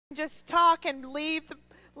just talk and leave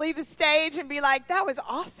the stage and be like, that was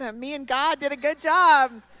awesome. Me and God did a good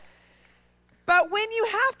job. But when you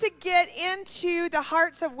have to get into the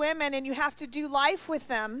hearts of women and you have to do life with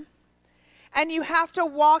them and you have to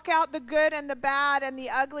walk out the good and the bad and the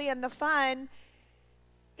ugly and the fun,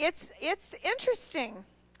 it's interesting.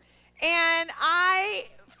 And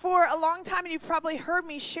for a long time, and you've probably heard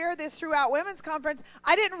me share this throughout Women's Conference,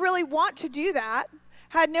 I didn't really want to do that.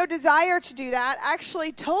 Had no desire to do that.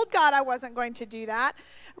 Actually told God I wasn't going to do that.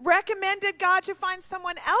 Recommended God to find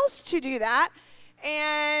someone else to do that.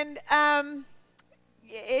 And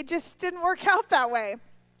it just didn't work out that way.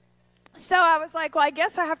 So I was like, well, I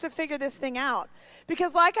guess I have to figure this thing out.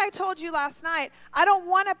 Because like I told you last night, I don't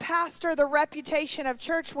want to pastor the reputation of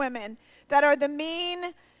church women that are the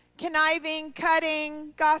mean, conniving,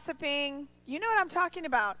 cutting, gossiping. You know what I'm talking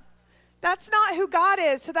about. That's not who God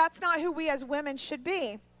is, so that's not who we as women should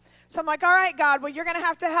be. So I'm like, all right, God, well, you're going to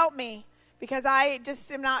have to help me because I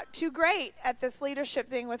just am not too great at this leadership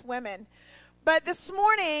thing with women. But this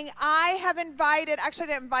morning, I have invited, actually I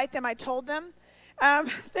didn't invite them, I told them.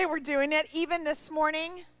 They were doing it. Even this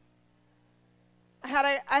morning,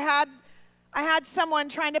 I had someone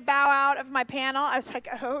trying to bow out of my panel. I was like,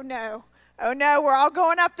 oh no, we're all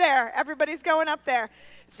going up there. Everybody's going up there.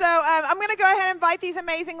 So I'm going to go ahead and invite these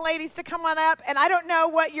amazing ladies to come on up. And I don't know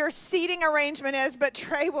what your seating arrangement is, but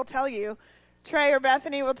Trey will tell you. Trey or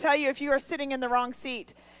Bethany will tell you if you are sitting in the wrong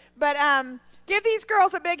seat. But give these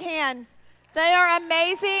girls a big hand. They are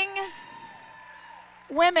amazing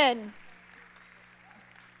women.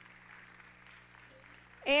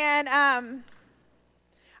 And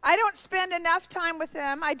I don't spend enough time with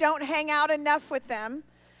them. I don't hang out enough with them.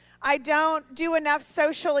 I don't do enough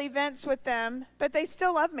social events with them, but they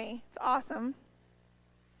still love me. It's awesome.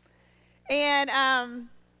 And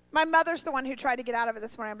my mother's the one who tried to get out of it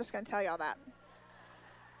this morning. I'm just going to tell you all that.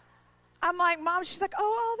 I'm like, Mom, she's like, oh,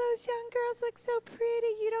 all those young girls look so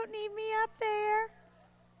pretty. You don't need me up there.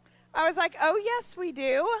 I was like, oh, yes, we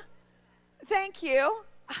do. Thank you.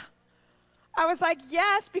 I was like,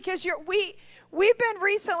 yes, because we've been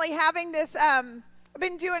recently having this, I've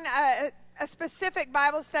been doing a specific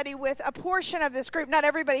Bible study with a portion of this group. Not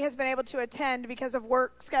everybody has been able to attend because of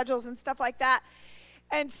work schedules and stuff like that.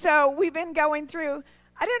 And so we've been going through,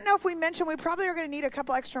 I didn't know if we mentioned we probably are going to need a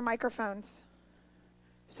couple extra microphones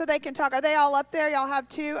so they can talk. Are they all up there? Y'all have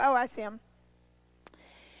two? Oh, I see them.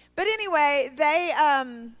 But anyway,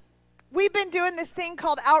 we've been doing this thing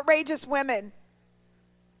called Outrageous Women.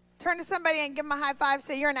 Turn to somebody and give them a high five.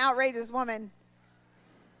 Say, you're an outrageous woman.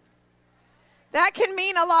 That can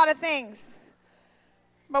mean a lot of things.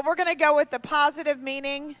 But we're going to go with the positive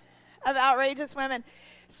meaning of outrageous women.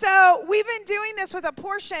 So we've been doing this with a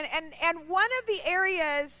portion. And one of the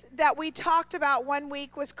areas that we talked about one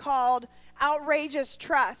week was called outrageous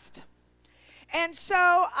trust. And so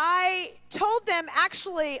I told them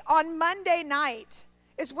actually on Monday night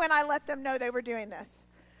is when I let them know they were doing this.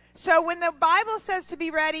 So when the Bible says to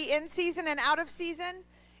be ready in season and out of season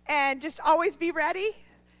and just always be ready,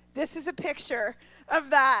 this is a picture of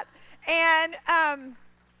that. And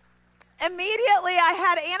immediately I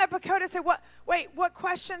had Anna Pacoda say, what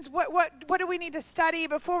questions, what do we need to study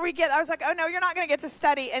before we get, I was like, oh no, you're not going to get to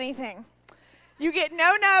study anything. You get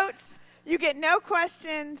no notes, you get no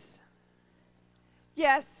questions.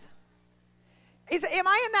 Yes. Am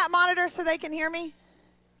I in that monitor so they can hear me?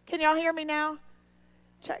 Can y'all hear me now?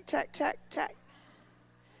 Check, check, check, check.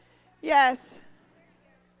 Yes.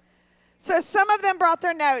 So some of them brought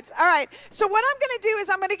their notes. All right. So what I'm going to do is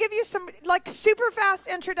I'm going to give you some like super fast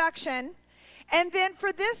introduction. And then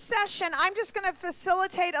for this session, I'm just going to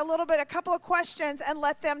facilitate a couple of questions and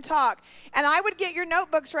let them talk. And I would get your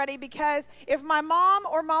notebooks ready because if my mom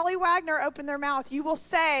or Molly Wagner open their mouth, you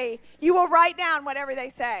will write down whatever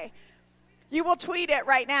they say. You will tweet it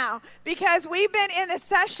right now because we've been in a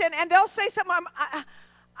session and they'll say something.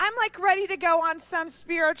 I'm like ready to go on some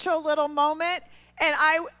spiritual little moment. And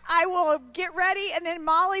I will get ready, and then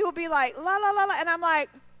Molly will be like, la, la, la, la, and I'm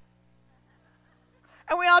like,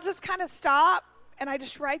 and we all just kind of stop, and I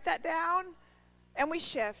just write that down, and we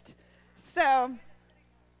shift. So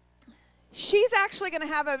she's actually going to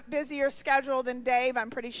have a busier schedule than Dave,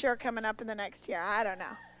 I'm pretty sure, coming up in the next year. I don't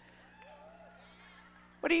know.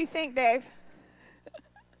 What do you think, Dave?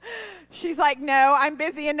 She's like, no, I'm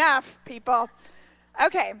busy enough, people.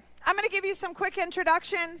 Okay, I'm going to give you some quick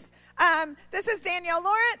introductions. This is Danielle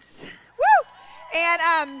Lawrence, woo!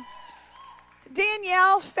 And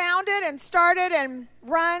Danielle founded and started and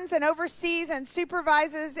runs and oversees and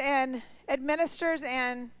supervises and administers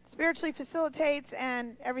and spiritually facilitates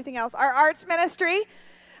and everything else. Our arts ministry.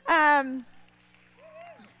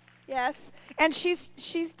 Yes, and she's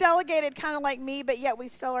delegated kind of like me, but yet we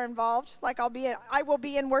still are involved. Like I will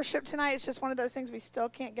be in worship tonight. It's just one of those things we still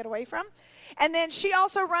can't get away from. And then she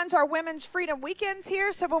also runs our Women's Freedom Weekends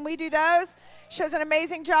here. So when we do those, she does an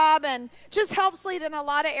amazing job and just helps lead in a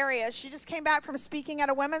lot of areas. She just came back from speaking at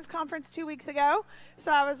a women's conference 2 weeks ago. So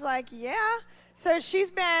I was like, yeah. So she's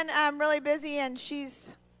been really busy, and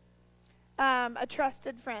she's a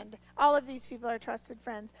trusted friend. All of these people are trusted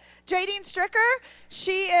friends. Jadine Stricker,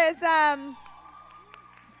 she is...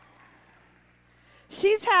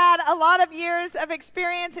 she's had a lot of years of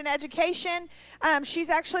experience in education. She's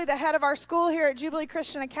actually the head of our school here at Jubilee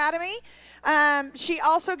Christian Academy. She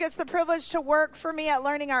also gets the privilege to work for me at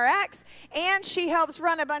Learning RX, and she helps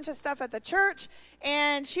run a bunch of stuff at the church,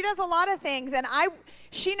 and she does a lot of things. And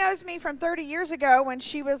she knows me from 30 years ago when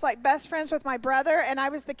she was like best friends with my brother, and I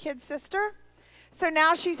was the kid's sister. So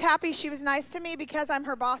now she's happy she was nice to me because I'm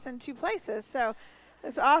her boss in 2 places. So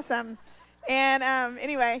it's awesome. And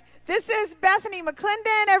anyway, this is Bethany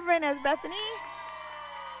McClendon. Everyone knows Bethany.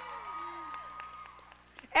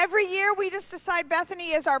 Every year we just decide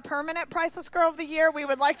Bethany is our permanent Priceless Girl of the Year. We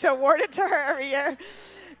would like to award it to her every year.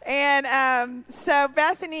 And so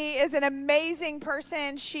Bethany is an amazing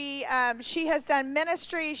person. She has done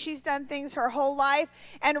ministry. She's done things her whole life.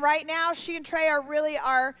 And right now she and Trey are really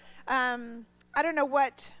our, I don't know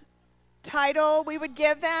what title we would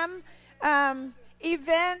give them,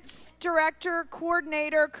 events director,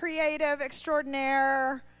 coordinator, creative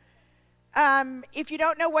extraordinaire. If you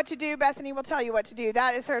don't know what to do, Bethany will tell you what to do.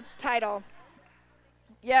 That is her title.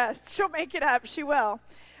 Yes, she'll make it up. She will.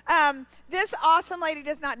 This awesome lady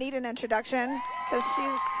does not need an introduction because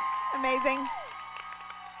she's amazing.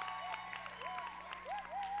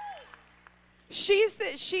 She's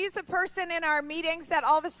the person in our meetings that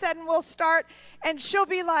all of a sudden we'll start, and she'll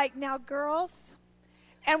be like, now, girls.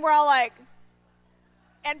 And we're all like,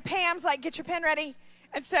 and Pam's like, get your pen ready.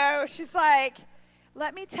 And so she's like,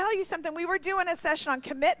 let me tell you something. We were doing a session on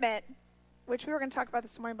commitment, which we were going to talk about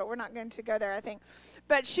this morning, but we're not going to go there, I think.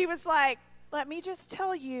 But she was like, let me just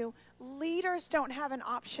tell you, leaders don't have an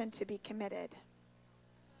option to be committed.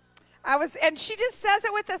 And she just says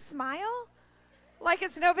it with a smile, like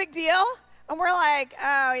it's no big deal. And we're like,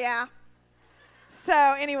 oh, yeah. So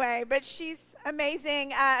anyway, but she's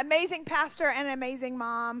amazing, amazing pastor and an amazing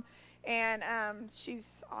mom. And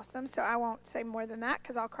she's awesome, so I won't say more than that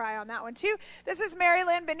because I'll cry on that one too. This is Mary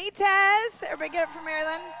Lynn Benitez. Everybody get up for Mary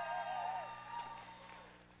Lynn.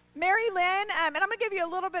 Mary Lynn, and I'm going to give you a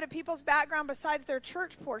little bit of people's background besides their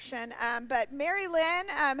church portion, but Mary Lynn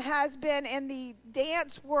has been in the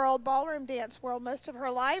dance world, ballroom dance world, most of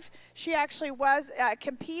her life. She actually was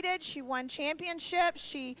competed. She won championships.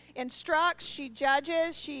 She instructs. She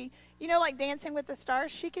judges. She, like Dancing with the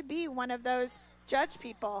Stars, she could be one of those judge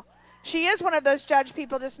people. She is one of those judge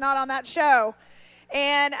people, just not on that show.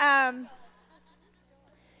 And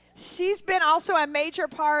she's been also a major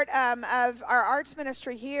part of our arts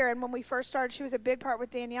ministry here. And when we first started, she was a big part with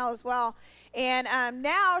Danielle as well. And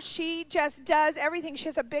now she just does everything. She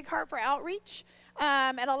has a big heart for outreach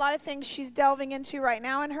and a lot of things she's delving into right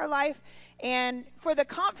now in her life. And for the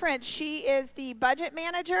conference, she is the budget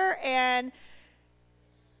manager, and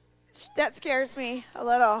that scares me a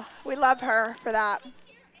little. We love her for that.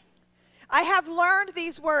 I have learned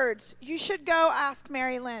these words. You should go ask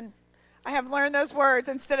Mary Lynn. I have learned those words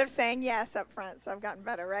instead of saying yes up front, so I've gotten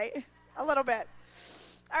better, right? A little bit.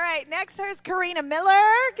 All right, next here's Karina Miller.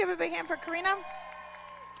 Give a big hand for Karina.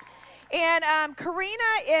 And Karina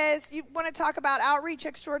is, you want to talk about outreach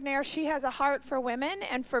extraordinaire. She has a heart for women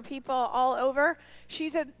and for people all over.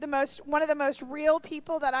 She's one of the most real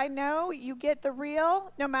people that I know. You get the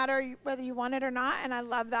real no matter whether you want it or not, and I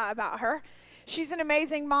love that about her. She's an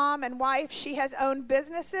amazing mom and wife. She has owned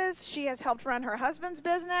businesses. She has helped run her husband's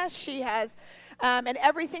business. She has, and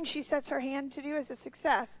everything she sets her hand to do is a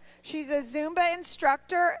success. She's a Zumba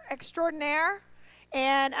instructor extraordinaire,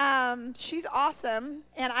 and she's awesome.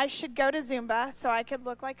 And I should go to Zumba so I could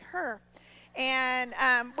look like her. And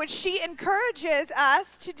which she encourages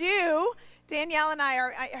us to do. Danielle and I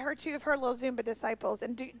are two of her little Zumba disciples,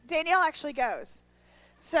 and Danielle actually goes.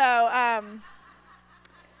 So.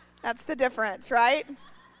 That's the difference, right?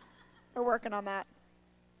 We're working on that.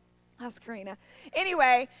 Ask Karina.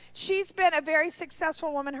 Anyway, she's been a very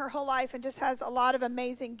successful woman her whole life and just has a lot of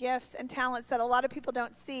amazing gifts and talents that a lot of people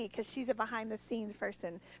don't see because she's a behind-the-scenes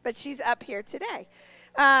person. But she's up here today.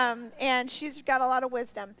 And she's got a lot of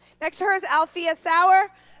wisdom. Next to her is Althea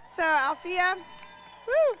Sauer. So, Althea,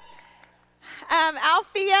 woo!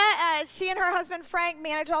 Althea, she and her husband Frank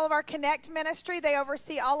manage all of our Connect ministry. They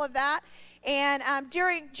oversee all of that. And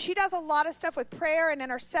she does a lot of stuff with prayer and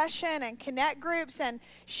intercession and connect groups, and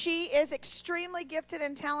she is extremely gifted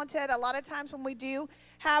and talented. A lot of times when we do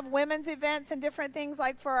have women's events and different things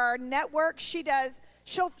like for our network,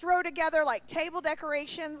 she'll throw together like table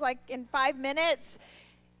decorations like in 5 minutes,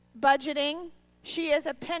 budgeting. She is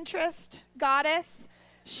a Pinterest goddess.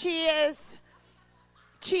 She is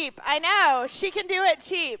cheap. I know. She can do it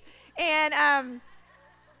cheap. And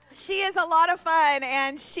she is a lot of fun,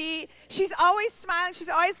 and she's always smiling. She's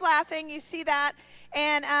always laughing. You see that.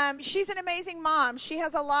 And she's an amazing mom. She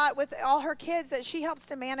has a lot with all her kids that she helps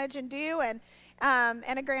to manage and do, and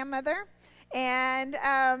a grandmother. And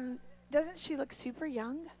doesn't she look super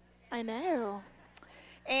young? I know.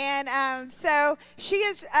 And so she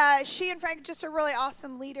and Frank just are really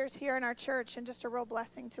awesome leaders here in our church, and just a real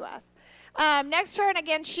blessing to us. Next to her, and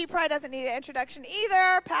again, she probably doesn't need an introduction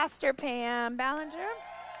either, Pastor Pam Ballinger.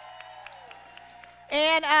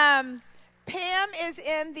 And Pam is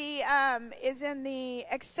in the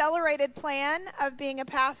accelerated plan of being a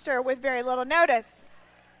pastor with very little notice.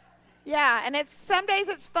 Yeah, and some days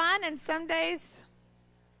it's fun, and some days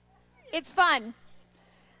it's fun.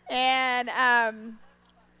 And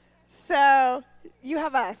so you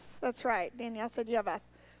have us. That's right. Danielle said you have us.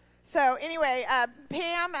 So anyway,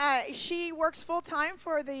 Pam, she works full-time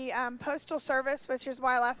for the Postal Service, which is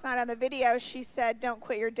why last night on the video she said, don't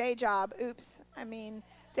quit your day job. Oops, I mean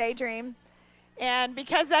daydream. And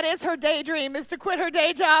because that is her daydream, is to quit her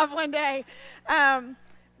day job one day.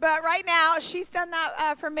 But right now, she's done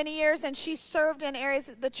that for many years, and she's served in areas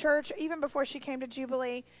of the church even before she came to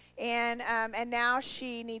Jubilee. And now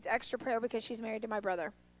she needs extra prayer because she's married to my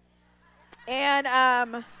brother. And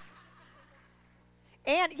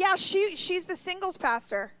yeah, she's the singles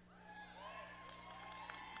pastor.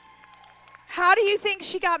 How do you think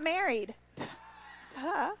she got married?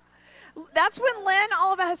 Duh. That's when Lynn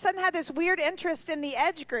all of a sudden had this weird interest in the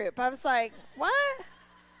Edge group. I was like, what?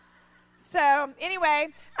 So anyway,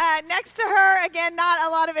 next to her, again, not a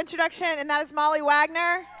lot of introduction, and that is Molly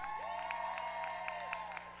Wagner.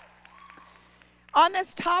 On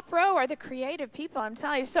this top row are the creative people, I'm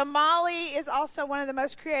telling you. So Molly is also one of the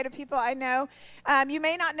most creative people I know. You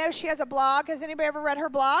may not know she has a blog. Has anybody ever read her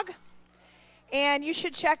blog? And you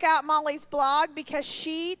should check out Molly's blog because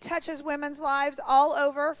she touches women's lives all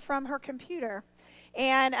over from her computer.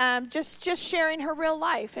 And just sharing her real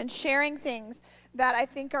life and sharing things that I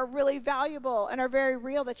think are really valuable and are very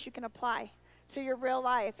real that you can apply to your real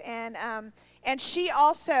life. And she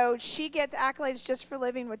gets accolades just for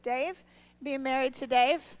living with Dave, being married to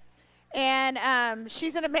Dave. And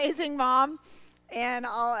she's an amazing mom and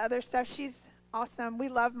all other stuff. She's awesome. We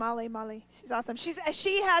love Molly. She's awesome.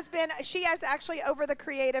 She has actually over the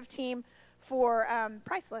creative team for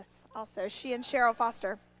Priceless also. She and Cheryl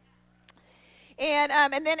Foster. And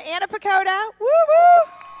then Anna Pacoda. Woo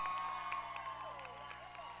woo.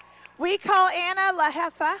 We call Anna La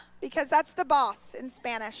Jefa because that's the boss in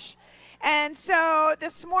Spanish. And so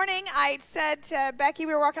this morning I said to Becky,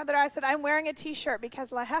 we were walking out the door, I said, I'm wearing a T-shirt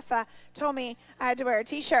because La Jefa told me I had to wear a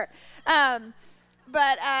T-shirt.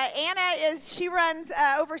 But Anna she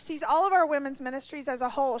oversees all of our women's ministries as a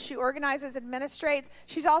whole. She organizes, administrates.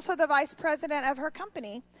 She's also the vice president of her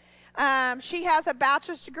company. She has a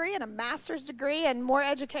bachelor's degree and a master's degree and more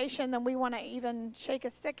education than we want to even shake a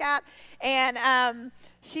stick at. And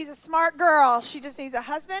she's a smart girl. She just needs a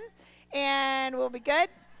husband, and we'll be good.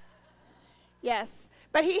 Yes.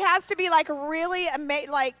 But he has to be like really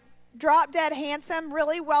drop dead handsome,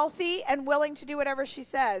 really wealthy, and willing to do whatever she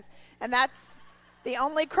says. And that's the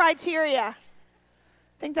only criteria. I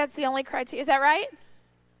think that's the only criteria. Is that right?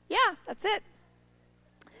 Yeah, that's it.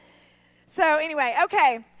 So anyway,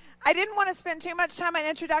 okay. I didn't want to spend too much time on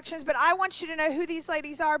introductions, but I want you to know who these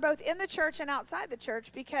ladies are, both in the church and outside the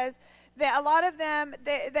church, because a lot of them,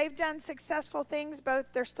 they've done successful things. Both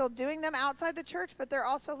they're still doing them outside the church, but they're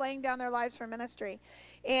also laying down their lives for ministry.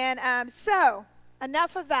 And so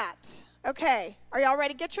enough of that. Okay, are y'all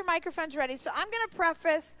ready? Get your microphones ready. So I'm going to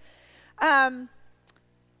preface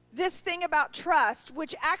this thing about trust,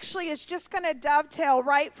 which actually is just going to dovetail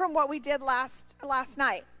right from what we did last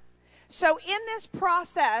night. So in this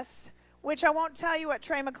process, which I won't tell you what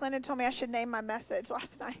Trey McClendon told me I should name my message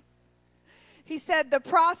last night. He said the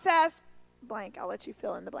process, blank, I'll let you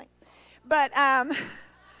fill in the blank. But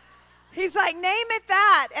he's like, name it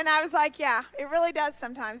that. And I was like, yeah, it really does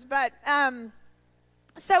sometimes. But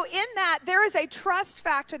so in that, there is a trust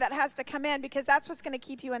factor that has to come in because that's what's going to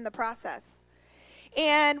keep you in the process.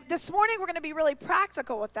 And this morning, we're going to be really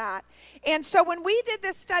practical with that. And so when we did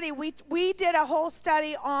this study, we did a whole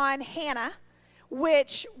study on Hannah,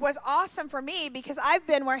 which was awesome for me because I've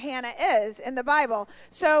been where Hannah is in the Bible.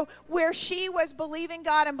 So where she was believing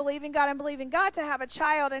God and believing God and believing God to have a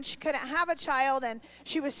child, and she couldn't have a child, and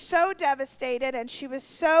she was so devastated, and she was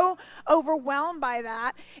so overwhelmed by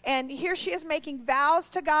that. And here she is making vows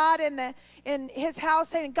to God in his house,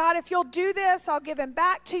 saying, God, if you'll do this, I'll give him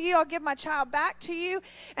back to you. I'll give my child back to you,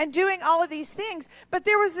 and doing all of these things. But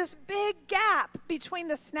there was this big gap between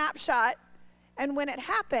the snapshot and when it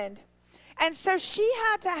happened. And so she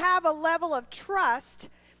had to have a level of trust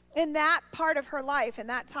in that part of her life, in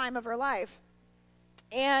that time of her life.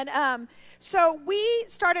 And so we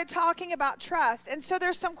started talking about trust. And so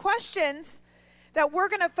there's some questions that we're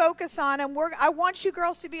going to focus on. And I want you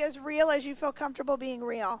girls to be as real as you feel comfortable being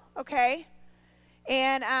real, okay?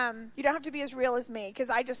 And you don't have to be as real as me, because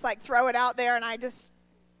I just like throw it out there and I just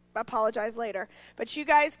apologize later. But you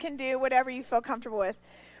guys can do whatever you feel comfortable with.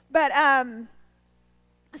 But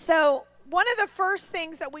so one of the first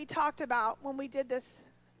things that we talked about when we did this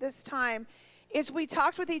time is we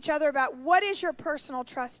talked with each other about what is your personal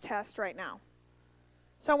trust test right now.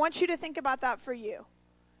 So I want you to think about that for you.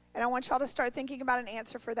 And I want y'all to start thinking about an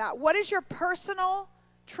answer for that. What is your personal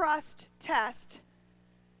trust test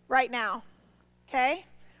right now? Okay?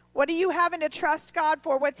 What are you having to trust God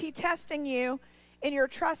for? What's he testing you in your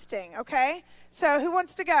trusting? Okay? So who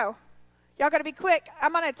wants to go? Y'all got to be quick.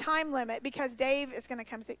 I'm on a time limit because Dave is going to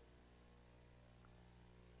come see.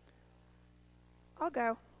 I'll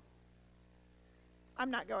go.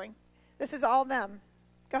 I'm not going. This is all them.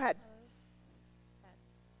 Go ahead.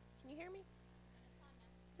 Can you hear me?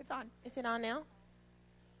 It's on. Is it on now?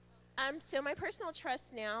 So my personal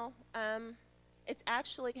trust now, it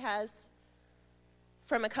actually has,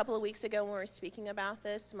 from a couple of weeks ago when we were speaking about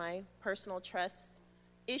this, my personal trust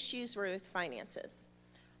issues were with finances.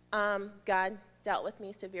 God dealt with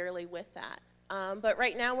me severely with that. But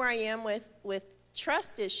right now where I am with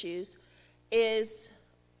trust issues is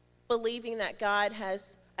believing that God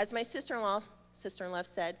has, as my sister-in-law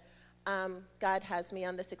said, God has me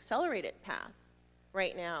on this accelerated path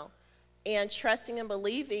right now, and trusting and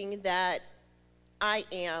believing that I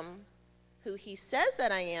am who he says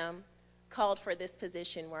that I am, called for this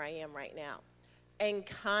position where I am right now, and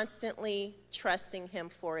constantly trusting him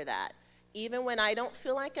for that, even when I don't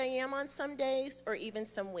feel like I am on some days or even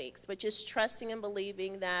some weeks, but just trusting and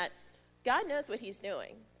believing that God knows what he's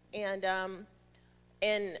doing. And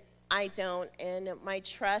I don't, and my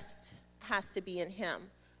trust has to be in him.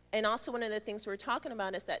 And also one of the things we're talking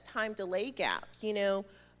about is that time delay gap. You know,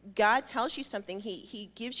 God tells you something,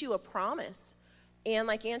 he gives you a promise. And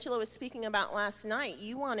like Angela was speaking about last night,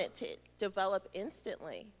 you want it to develop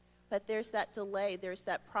instantly. But there's that delay, there's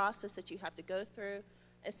that process that you have to go through.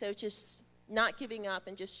 And so just not giving up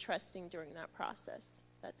and just trusting during that process.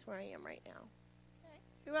 That's where I am right now. Okay.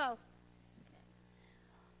 Who else?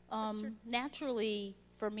 Naturally,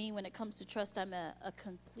 for me, when it comes to trust, I'm a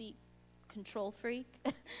complete control freak.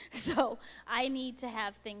 So I need to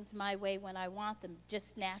have things my way when I want them,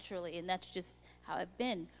 just naturally, and that's just how I've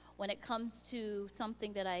been. When it comes to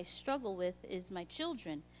something that I struggle with is my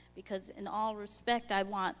children, because in all respect, I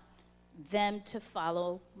want them to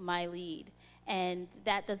follow my lead. And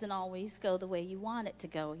that doesn't always go the way you want it to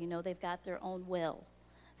go. You know, they've got their own will.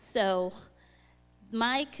 So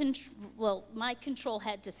my control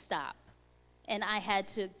had to stop. And I had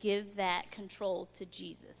to give that control to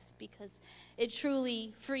Jesus, because it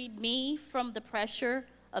truly freed me from the pressure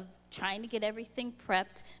of trying to get everything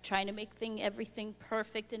prepped, trying to make everything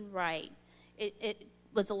perfect and right. It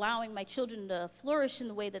was allowing my children to flourish in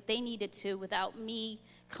the way that they needed to without me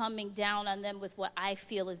coming down on them with what I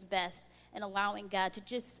feel is best, and allowing God to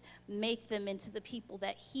just make them into the people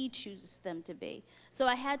that he chooses them to be. So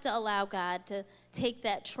I had to allow God to take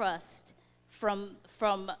that trust from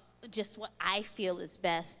just what I feel is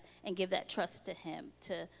best and give that trust to him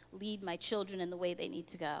to lead my children in the way they need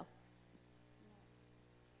to go.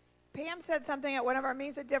 Pam said something at one of our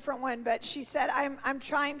meetings, a different one, but she said, I'm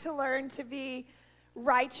trying to learn to be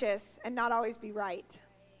righteous and not always be right.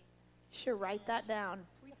 You should write that down.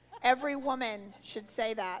 Every woman should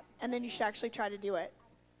say that, and then you should actually try to do it.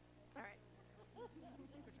 All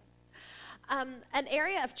right. An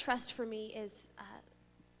area of trust for me is,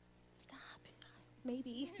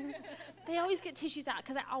 maybe. They always get tissues out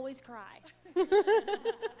because I always cry. Okay.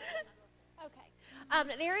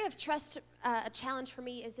 An area of trust, a challenge for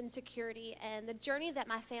me is insecurity, and the journey that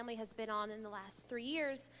my family has been on in the last 3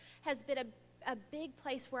 years has been a big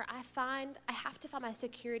place where I have to find my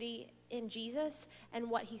security in Jesus and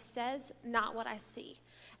what he says, not what I see,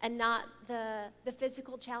 and not the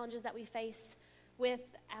physical challenges that we face with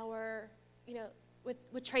our,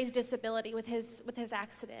 with Trey's disability, with his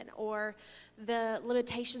accident, or the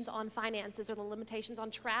limitations on finances, or the limitations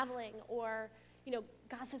on traveling, or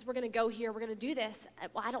God says we're going to go here, we're going to do this.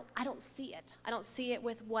 Well, I don't see it. I don't see it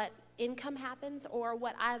with what income happens or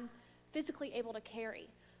what I'm physically able to carry.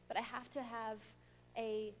 But I have to have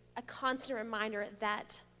a constant reminder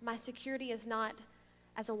that my security is not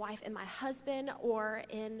as a wife in my husband or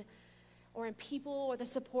in people or the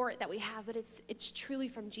support that we have, but it's truly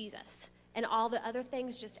from Jesus. And all the other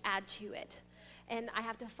things just add to it. And I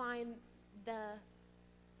have to find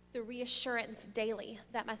the reassurance daily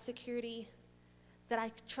that my security, that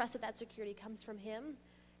I trust that security comes from him,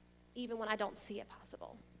 even when I don't see it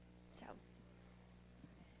possible. So.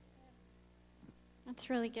 That's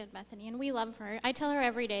really good, Bethany, and we love her. I tell her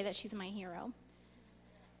every day that she's my hero.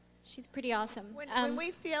 She's pretty awesome. When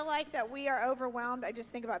we feel like that we are overwhelmed, I just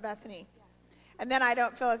think about Bethany. And then I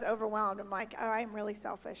don't feel as overwhelmed. I'm like, oh, I'm really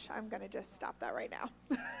selfish. I'm going to just stop that right now.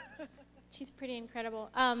 She's pretty incredible.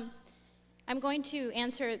 I'm going to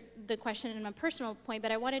answer the question in my personal point,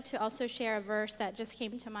 but I wanted to also share a verse that just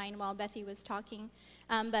came to mind while Bethy was talking.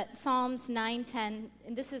 But Psalms 9:10,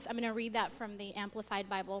 and I'm going to read that from the Amplified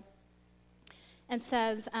Bible. And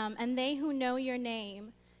says, and they who know your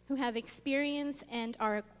name, who have experienced and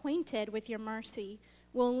are acquainted with your mercy,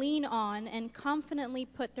 will lean on and confidently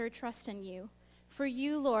put their trust in you. For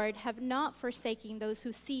you, Lord, have not forsaken those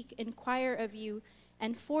who inquire of you,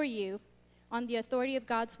 and for you, on the authority of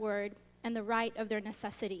God's word and the right of their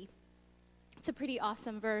necessity. It's a pretty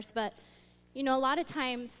awesome verse, but, a lot of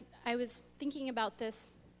times I was thinking about this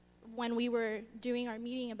when we were doing our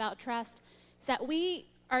meeting about trust, is that we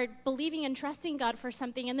are believing and trusting God for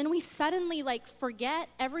something, and then we suddenly forget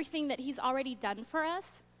everything that he's already done for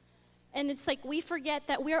us. And it's like we forget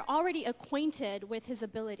that we're already acquainted with his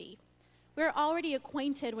ability. We're already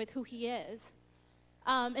acquainted with who he is.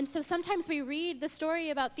 And so sometimes we read the story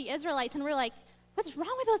about the Israelites and we're like, what's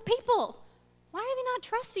wrong with those people? Why are they not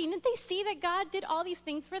trusting? Didn't they see that God did all these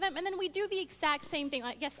things for them? And then we do the exact same thing.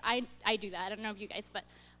 I guess I do that. I don't know if you guys, but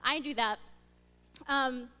I do that.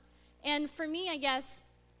 And for me, I guess,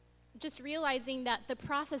 just realizing that the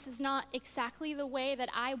process is not exactly the way that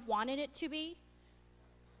I wanted it to be.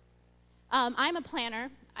 I'm a planner.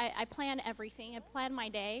 I plan everything. I plan my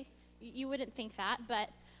day. You wouldn't think that, but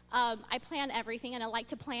I plan everything, and I like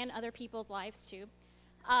to plan other people's lives too,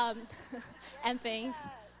 and things.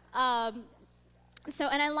 And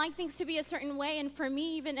I like things to be a certain way. And for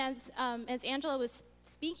me, even as Angela was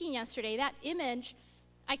speaking yesterday, that image,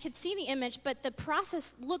 I could see the image, but the process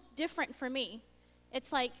looked different for me.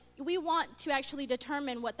 It's like we want to actually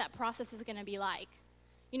determine what that process is going to be like.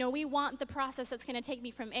 We want the process that's going to take me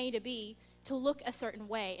from A to B to look a certain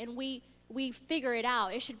way, and we figure it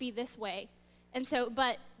out. It should be this way. And so,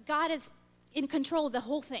 but God is in control of the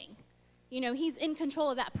whole thing. He's in control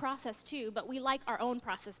of that process too, but we like our own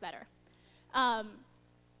process better.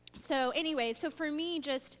 So for me,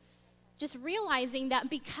 just realizing that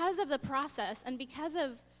because of the process and because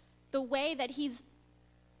of the way that he's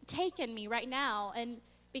taken me right now, and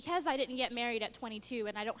because I didn't get married at 22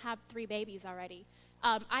 and I don't have 3 babies already,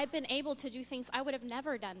 I've been able to do things I would have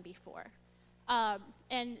never done before.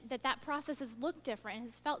 And that process has looked different,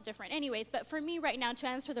 has felt different. Anyways, but for me right now, to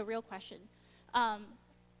answer the real question,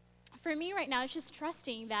 for me right now, it's just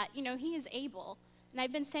trusting that, he is able. And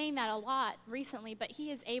I've been saying that a lot recently, but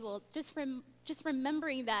he is able. Just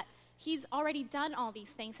remembering that he's already done all these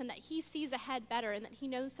things and that he sees ahead better and that he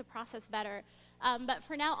knows the process better. But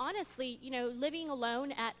for now, honestly, living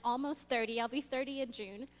alone at almost 30, I'll be 30 in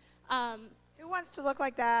June. Who wants to look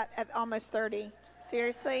like that at almost 30?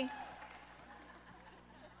 Seriously?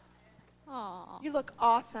 Aw. You look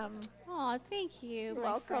awesome. Aw, thank you. You're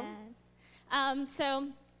welcome. So,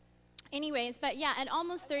 anyways, but yeah, at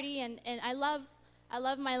almost 30, and I love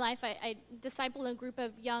my life. I disciple a group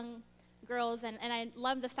of young girls, and I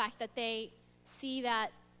love the fact that they see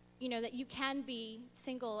that, that you can be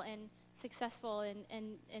single and successful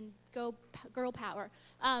and go girl power.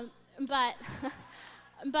 But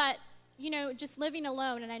just living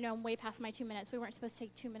alone, and I know I'm way past my 2 minutes. We weren't supposed to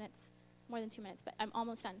take 2 minutes, more than 2 minutes, but I'm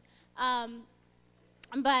almost done.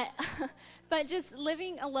 But just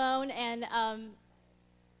living alone and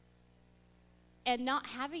not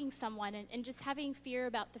having someone and just having fear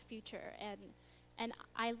about the future. And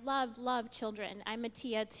I love children. I'm a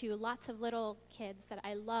tia to lots of little kids that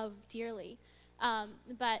I love dearly.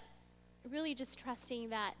 But really just trusting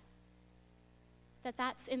that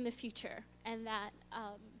that's in the future, and that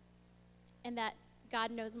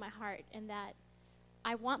God knows my heart, and that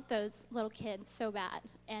I want those little kids so bad,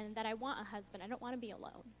 and that I want a husband. I don't want to be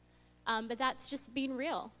alone. But that's just being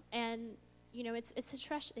real. And, it's a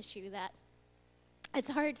trust issue that it's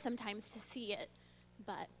hard sometimes to see it.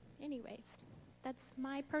 But anyways, that's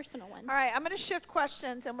my personal one. All right, I'm going to shift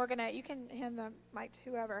questions, and you can hand the mic to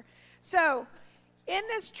whoever. So in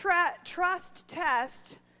this trust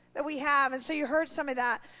test that we have, and so you heard some of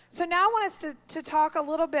that. So now I want us to talk a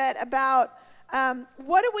little bit about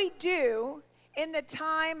what do we do in the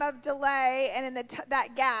time of delay and in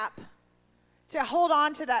that gap to hold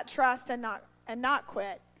on to that trust and not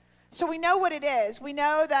quit. So we know what it is. We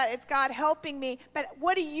know that it's God helping me, but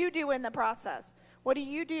what do you do in the process? What do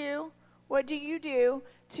you do? What do you do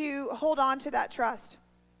to hold on to that trust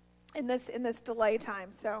in this delay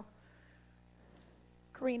time? So,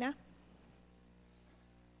 Karina.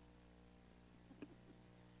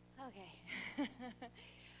 Okay.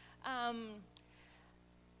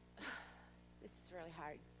 This is really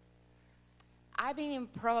hard. I've been in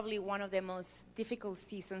probably one of the most difficult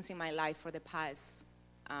seasons in my life for the past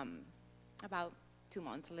about 2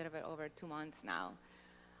 months, a little bit over 2 months now.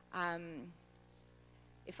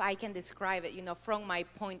 If I can describe it, from my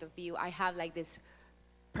point of view, I have like this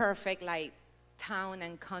perfect like town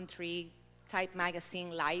and country type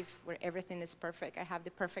magazine life where everything is perfect. I have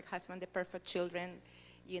the perfect husband, the perfect children,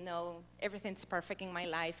 everything's perfect in my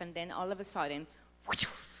life. And then all of a sudden,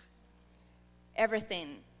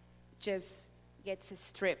 everything just gets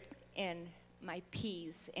stripped, and my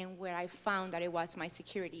peace and where I found that it was my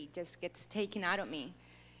security just gets taken out of me.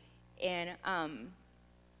 And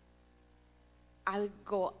I would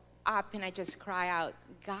go up and I just cry out,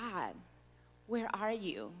 God, where are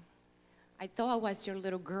you? I thought I was your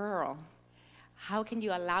little girl. How can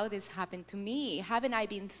you allow this happen to me? Haven't I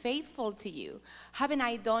been faithful to you? Haven't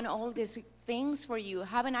I done all these things for you?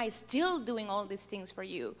 Haven't I still doing all these things for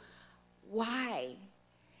you? Why?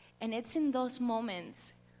 And it's in those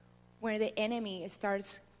moments where the enemy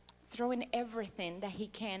starts throwing everything that he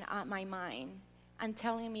can at my mind and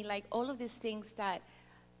telling me like all of these things that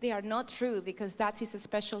they are not true, because that's his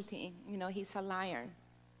specialty. He's a liar.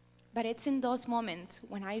 But it's in those moments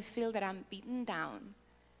when I feel that I'm beaten down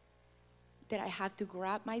that I have to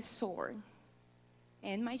grab my sword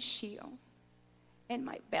and my shield and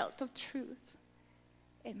my belt of truth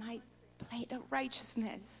and my plate of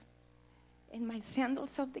righteousness and my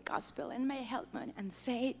sandals of the gospel and my helmet and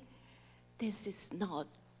say, this is not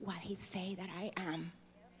what he say that I am.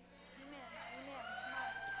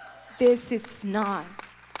 This is not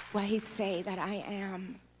what he say that I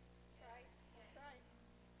am.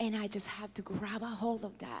 And I just have to grab a hold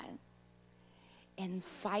of that and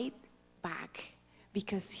fight back,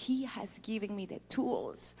 because he has given me the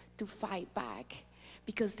tools to fight back,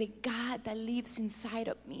 because the God that lives inside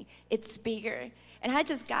of me, it's bigger. And I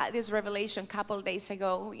just got this revelation a couple of days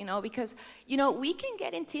ago, because, we can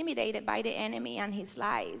get intimidated by the enemy and his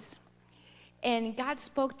lies. And God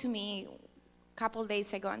spoke to me a couple of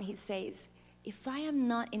days ago, and he says, if I am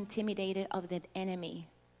not intimidated of the enemy,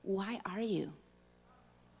 why are you?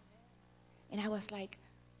 And I was like,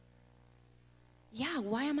 yeah,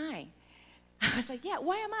 why am I? I was like, yeah,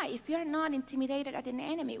 why am I? If you're not intimidated at the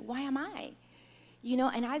enemy, why am I?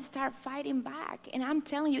 And I start fighting back. And I'm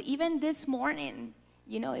telling you, even this morning,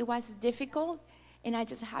 it was difficult. And I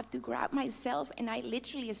just have to grab myself. And I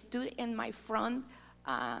literally stood in my front,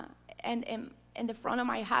 and in the front of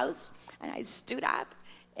my house. And I stood up.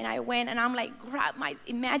 And I went and I'm like, grab my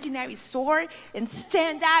imaginary sword and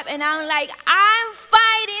stand up. And I'm like, I'm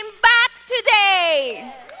fighting back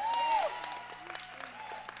today.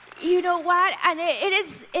 You know what? And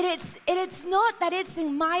it's not that it's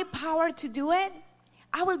in my power to do it.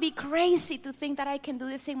 I will be crazy to think that I can do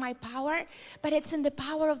this in my power, but it's in the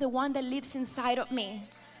power of the one that lives inside of me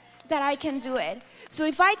that I can do it. So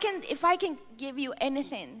if I can give you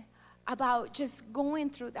anything about just going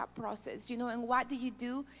through that process, and what do you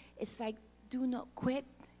do? It's like, do not quit,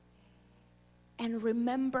 and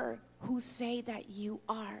remember who say that you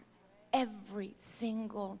are every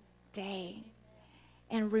single day.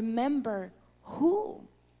 And remember who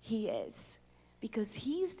he is, because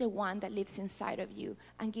he's the one that lives inside of you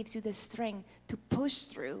and gives you the strength to push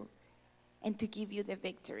through and to give you the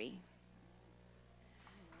victory.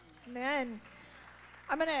 Amen.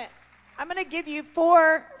 I'm gonna give you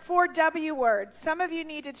four W words. Some of you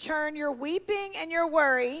need to turn your weeping and your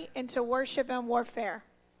worry into worship and warfare.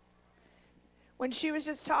 When she was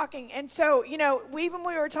just talking, and so when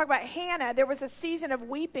we were talking about Hannah, there was a season of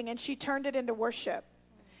weeping, and she turned it into worship.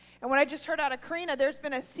 And what I just heard out of Karina, there's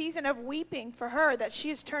been a season of weeping for her that she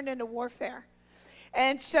has turned into warfare.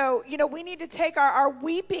 And so, we need to take our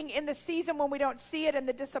weeping in the season when we don't see it, and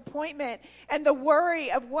the disappointment and the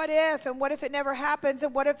worry of what if, and what if it never happens,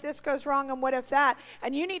 and what if this goes wrong, and what if that.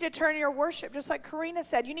 And you need to turn your worship, just like Karina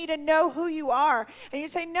said. You need to know who you are. And you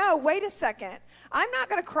say, no, wait a second. I'm not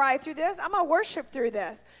going to cry through this. I'm going to worship through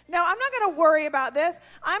this. No, I'm not going to worry about this.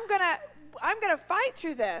 I'm going to fight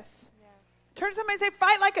through this. Yes. Turn to somebody and say,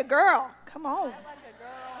 fight like a girl. Come on. Fight like a girl.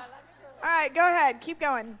 All right, go ahead. Keep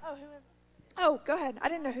going. Oh, who is it? Oh, go ahead. I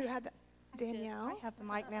didn't know who had that. Danielle. I have the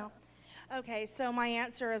mic now. Okay, so my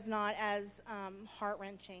answer is not as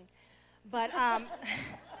heart-wrenching. But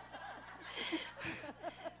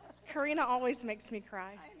Karina always makes me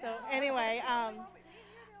cry. So anyway,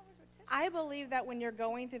 I believe that when you're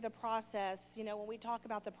going through the process, you know, when we talk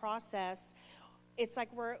about the process, it's like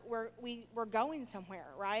we're going somewhere,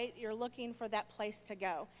 right? You're looking for that place to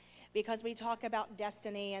go, because we talk about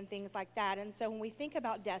destiny and things like that. And so when we think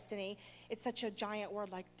about destiny, it's such a giant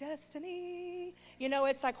word, like destiny. You know,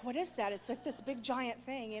 it's like, what is that? It's like this big giant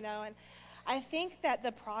thing, you know. And I think that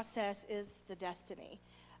the process is the destiny,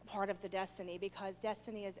 part of the destiny, because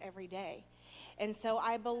destiny is every day. And so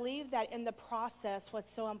I believe that in the process,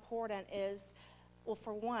 what's so important is, well,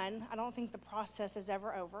 for one, I don't think the process is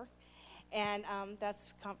ever over. And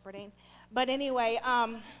that's comforting. But anyway,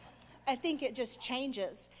 I think it just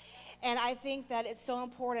changes. And I think that it's so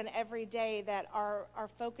important every day that our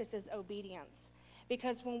focus is obedience.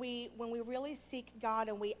 Because when we really seek God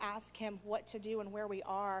and we ask him what to do and where we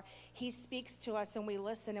are, he speaks to us and we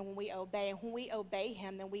listen, and when we obey. And when we obey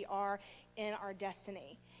him, then we are in our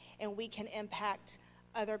destiny. And we can impact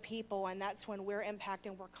other people, and that's when we're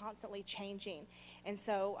impacting. We're constantly changing. And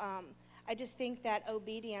so I just think that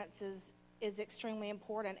obedience is extremely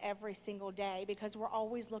important every single day, because we're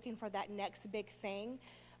always looking for that next big thing.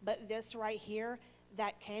 But this right here,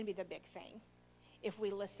 that can be the big thing if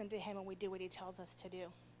we listen to him and we do what he tells us to do.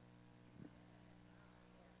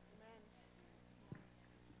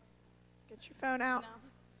 Get your phone out. No.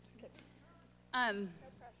 Just kidding.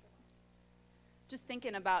 Just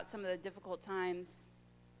thinking about some of the difficult times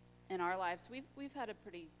in our lives. We've had a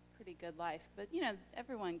pretty good life, but you know,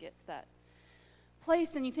 everyone gets that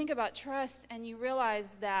place, and you think about trust, and you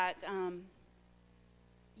realize that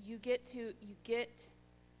you get to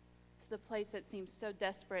the place that seems so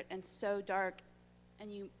desperate and so dark,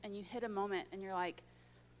 and you hit a moment, and you're like,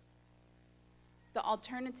 the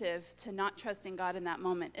alternative to not trusting God in that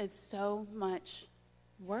moment is so much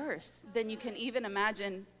worse than you can even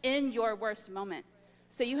imagine in your worst moment.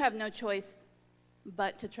 So you have no choice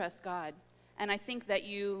but to trust God. And I think that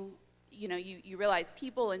you realize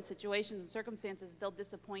people in situations and circumstances, they'll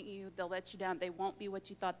disappoint you, they'll let you down, they won't be what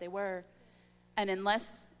you thought they were. And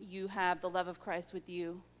unless you have the love of Christ with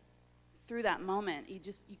you through that moment,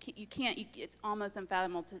 you can't, it's almost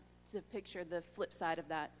unfathomable to picture the flip side of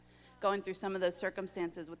that, going through some of those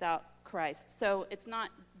circumstances without Christ. So it's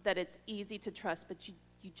not that it's easy to trust, but you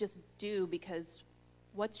just do, because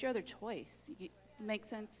what's your other choice? Make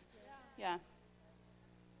sense? Yeah.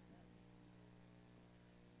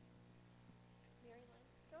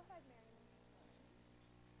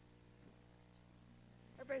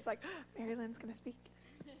 Everybody's like, Mary Lynn's going to speak.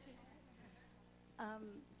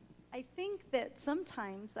 I think that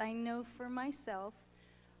sometimes, I know for myself,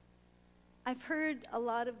 I've heard a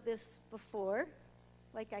lot of this before,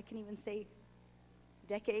 like I can even say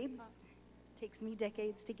decades. It takes me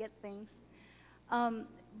decades to get things.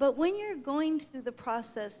 But when you're going through the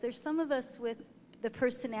process, there's some of us with the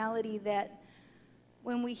personality that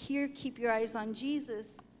when we hear keep your eyes on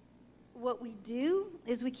Jesus, what we do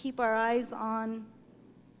is we keep our eyes on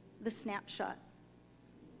the snapshot.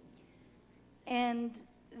 And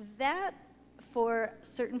that, for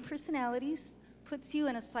certain personalities, puts you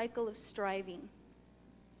in a cycle of striving.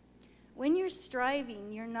 When you're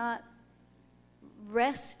striving, you're not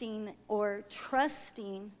resting or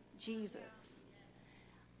trusting Jesus.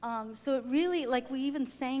 So it really, like we even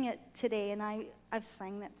sang it today, and I've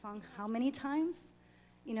sang that song how many times?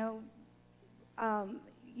 You know,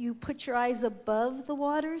 you put your eyes above the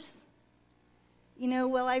waters. You know,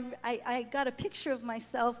 well, I got a picture of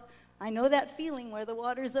myself. I know that feeling where the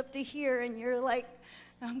water's up to here, and you're like,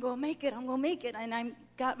 I'm going to make it, I'm going to make it. And I've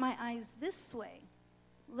got my eyes this way,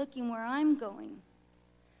 looking where I'm going.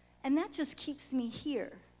 And that just keeps me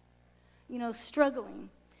here, you know, struggling.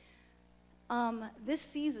 This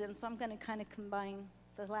season, so I'm going to kind of combine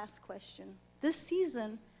the last question. This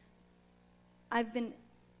season,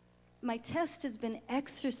 my test has been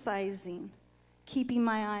exercising, keeping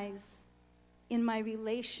my eyes in my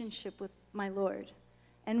relationship with my Lord,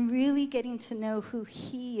 and really getting to know who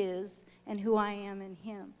he is and who I am in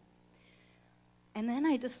him. And then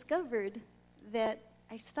I discovered that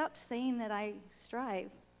I stopped saying that I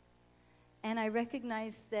strive, and I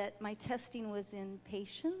recognized that my testing was in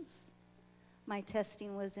patience, my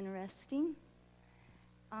testing was in resting,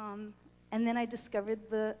 and then I discovered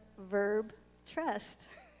the verb trust.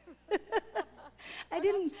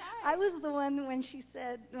 I was the one when she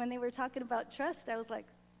said, when they were talking about trust, I was like,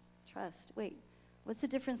 trust, wait, what's the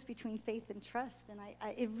difference between faith and trust? And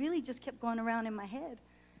it really just kept going around in my head.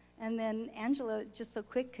 And then Angela, just so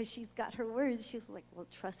quick, because she's got her words, she was like, well,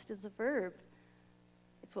 trust is a verb.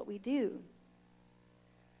 It's what we do.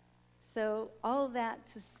 So all that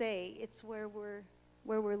to say, it's where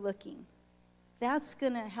we're looking. That's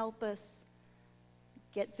going to help us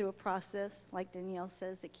get through a process, like Danielle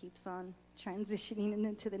says, it keeps on transitioning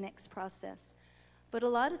into the next process. But a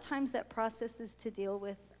lot of times that process is to deal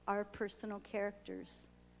with our personal characters.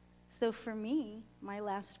 So for me, my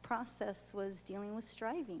last process was dealing with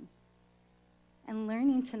striving and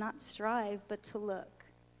learning to not strive, but to look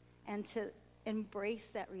and to embrace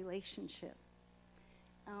that relationship.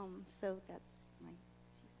 So that's my 2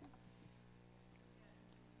 cents.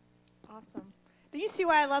 Awesome. Do you see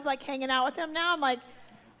why I love like hanging out with them now? I'm like,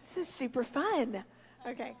 this is super fun.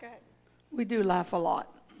 Okay, go ahead. We do laugh a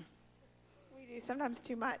lot. We do, sometimes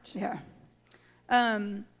too much. Yeah.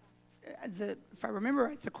 If I remember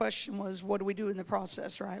right, the question was, what do we do in the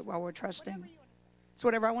process, right, while we're trusting? It's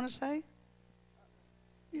whatever I want to say?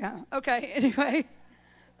 Yeah. Okay, anyway.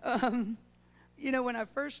 You know, when I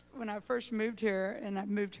first moved here, and I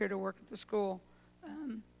moved here to work at the school,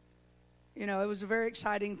 you know, it was a very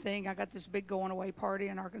exciting thing. I got this big going away party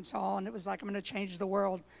in Arkansas, and it was like, I'm going to change the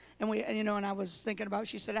world. And and I was thinking about,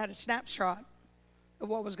 she said I had a snapshot of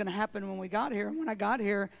what was going to happen when we got here. And when I got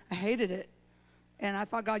here, I hated it. And I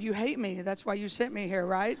thought, God, you hate me. That's why you sent me here,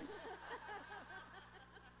 right?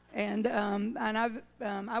 And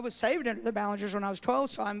I was saved under the Ballingers when I was 12,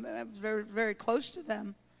 so I was very, very close to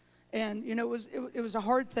them. And, you know, it was a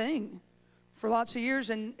hard thing for lots of years.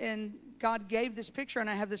 And God gave this picture, and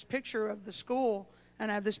I have this picture of the school,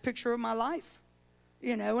 and I have this picture of my life,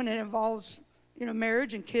 you know, and it involves, you know,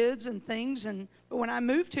 marriage and kids and things. But when I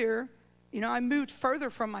moved here, you know, I moved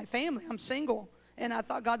further from my family. I'm single. And I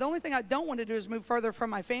thought, God, the only thing I don't want to do is move further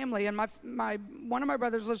from my family. And one of my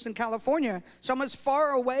brothers lives in California, so I'm as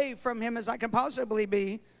far away from him as I can possibly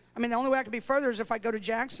be. I mean, the only way I could be further is if I go to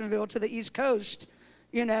Jacksonville, to the East Coast,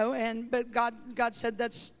 you know. But God said,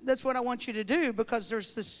 that's what I want you to do, because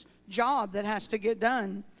there's this job that has to get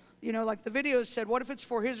done. You know, like the video said, what if it's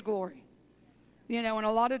for His glory? You know, and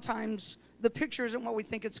a lot of times the picture isn't what we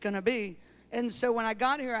think it's going to be. And so when I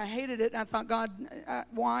got here, I hated it, and I thought, God,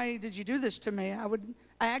 why did you do this to me?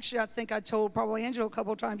 I think I told probably Angela a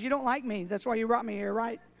couple of times, you don't like me. That's why you brought me here,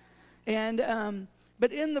 right? And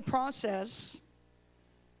but in the process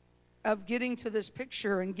of getting to this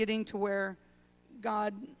picture and getting to where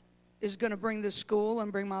God is going to bring this school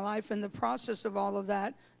and bring my life, in the process of all of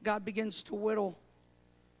that, God begins to whittle.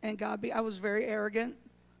 And I was very arrogant.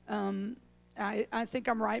 I think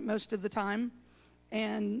I'm right most of the time.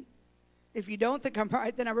 And if you don't think I'm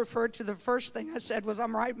right, then I refer to the first thing I said was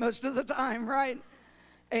I'm right most of the time, right?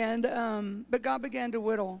 And but God began to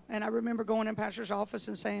whittle. And I remember going in Pastor's office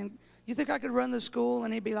and saying, you think I could run the school?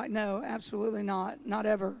 And he'd be like, no, absolutely not, not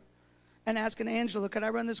ever. And asking Angela, could I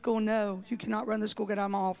run the school? No, you cannot run the school, get out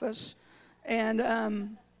of my office.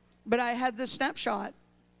 And but I had this snapshot,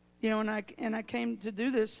 you know, and I came to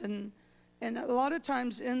do this. And a lot of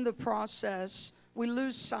times in the process, we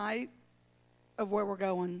lose sight of where we're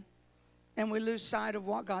going. And we lose sight of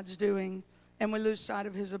what God's doing, and we lose sight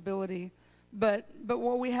of His ability. But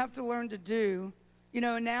what we have to learn to do, you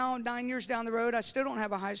know, now 9 years down the road, I still don't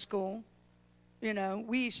have a high school. You know,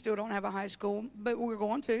 we still don't have a high school, but we're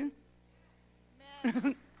going to.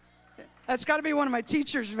 That's got to be one of my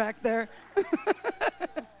teachers back there.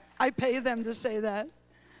 I pay them to say that.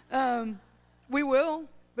 We will,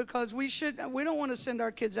 because we don't want to send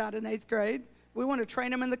our kids out in 8th grade. We want to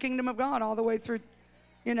train them in the kingdom of God all the way through.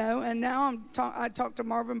 You know, and now I talked to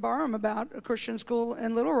Marvin Barham about a Christian school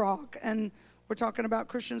in Little Rock, and we're talking about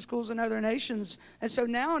Christian schools in other nations. And so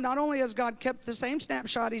now, not only has God kept the same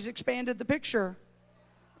snapshot, He's expanded the picture,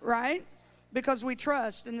 right? Because we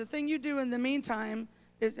trust. And the thing you do in the meantime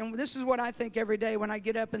is, and this is what I think every day when I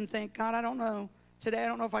get up and think, God, I don't know. Today I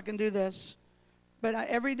don't know if I can do this. But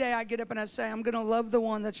every day I get up and I say, I'm going to love the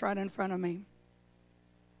one that's right in front of me.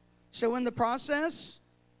 So in the process,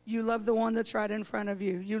 you love the one that's right in front of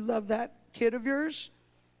you. You love that kid of yours.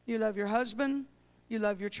 You love your husband. You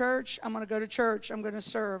love your church. I'm going to go to church. I'm going to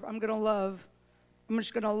serve. I'm going to love. I'm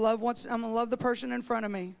just going to love I'm going to love the person in front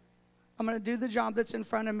of me. I'm going to do the job that's in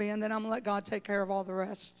front of me, and then I'm going to let God take care of all the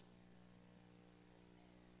rest.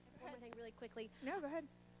 One more thing really quickly. No, go ahead.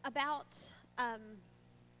 About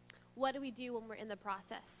what do we do when we're in the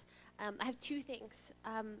process? I have 2 things.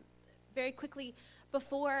 Very quickly,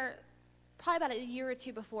 probably about a year or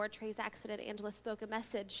 2 before Trey's accident, Angela spoke a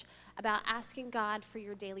message about asking God for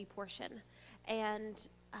your daily portion. And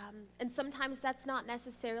sometimes that's not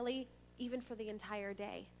necessarily even for the entire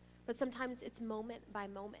day, but sometimes it's moment by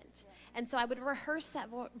moment. And so I would rehearse that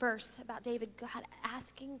verse about David, God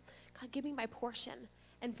asking, God, give me my portion.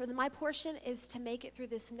 And my portion is to make it through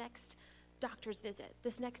this next doctor's visit,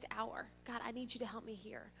 this next hour. God, I need you to help me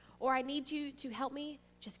here. Or I need you to help me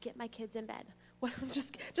just get my kids in bed.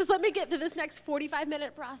 just let me get through this next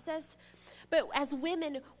 45-minute process. But as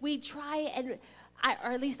women, we try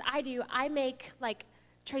or at least I do, I make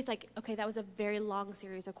Trey's like, okay, that was a very long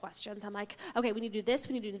series of questions. I'm like, okay, we need to do this,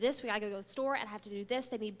 we need to do this, we got to go to the store, and I have to do this.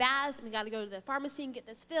 They need baths, and we got to go to the pharmacy and get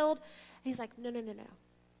this filled. And he's like, no.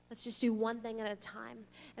 Let's just do one thing at a time.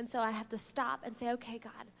 And so I have to stop and say, okay,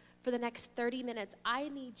 God, for the next 30 minutes, I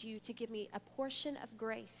need you to give me a portion of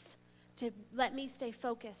grace to let me stay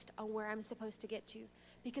focused on where I'm supposed to get to.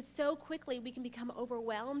 Because so quickly we can become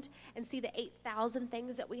overwhelmed and see the 8,000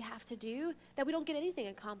 things that we have to do that we don't get anything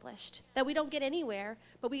accomplished, that we don't get anywhere,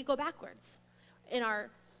 but we go backwards in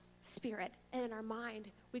our spirit and in our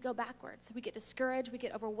mind. We go backwards. We get discouraged. We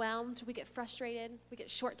get overwhelmed. We get frustrated. We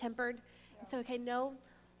get short-tempered. Yeah. And so, okay, no,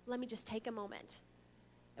 let me just take a moment.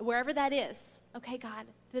 Wherever that is, okay, God,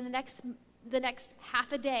 then the next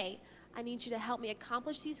half a day, I need you to help me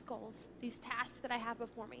accomplish these goals, these tasks that I have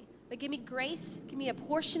before me. But give me grace, give me a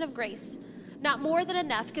portion of grace, not more than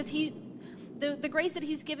enough, because the grace that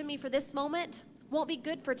he's given me for this moment won't be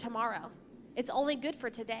good for tomorrow. It's only good for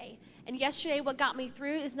today. And yesterday, what got me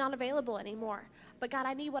through is not available anymore. But God,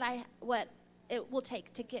 I need what it will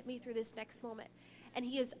take to get me through this next moment. And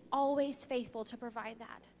he is always faithful to provide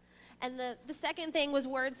that. And the second thing was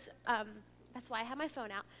words. That's why I have my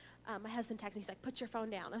phone out. My husband texted me, he's like, put your phone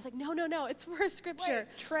down. I was like, no, it's for a scripture.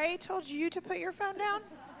 Wait, Trey told you to put your phone down?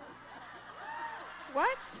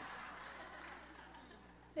 What?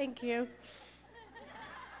 Thank you.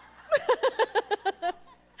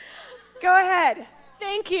 Go ahead.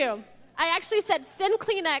 Thank you. I actually said send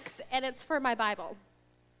Kleenex, and it's for my Bible.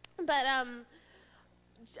 But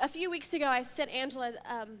a few weeks ago, I sent Angela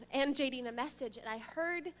and Jadine a message, and I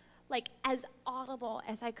heard, as audible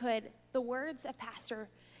as I could, the words of Pastor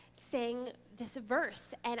saying this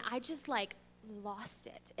verse, and I just lost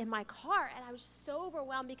it in my car, and I was so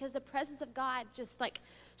overwhelmed because the presence of God just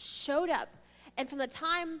showed up. And from the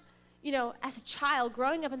time, as a child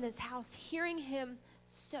growing up in this house, hearing him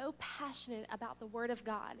so passionate about the word of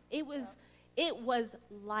God, it was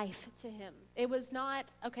life to him. It was not,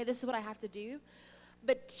 okay, this is what I have to do,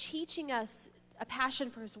 but teaching us a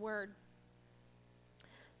passion for his word.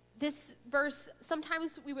 This verse,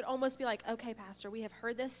 sometimes we would almost be like, okay, Pastor, we have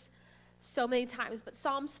heard this so many times, but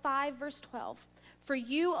Psalms 5, verse 12, for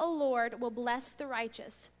you, O Lord, will bless the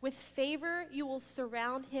righteous. With favor you will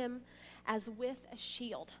surround him as with a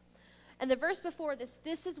shield. And the verse before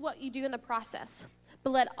this is what you do in the process.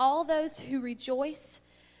 But let all those rejoice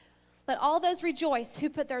who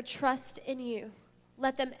put their trust in you.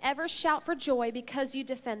 Let them ever shout for joy because you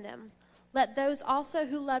defend them. Let those also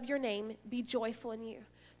who love your name be joyful in you.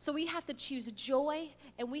 So we have to choose joy,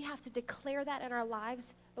 and we have to declare that in our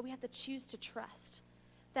lives, but we have to choose to trust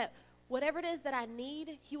that whatever it is that I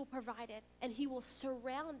need, he will provide it, and he will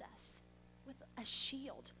surround us with a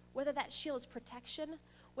shield, whether that shield is protection,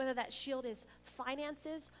 whether that shield is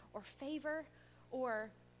finances or favor or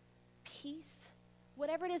peace.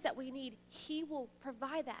 Whatever it is that we need, he will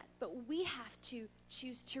provide that, but we have to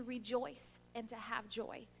choose to rejoice and to have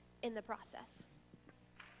joy in the process.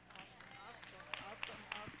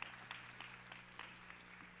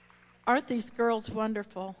 Aren't these girls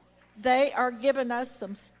wonderful? They are giving us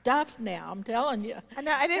some stuff now, I'm telling you. I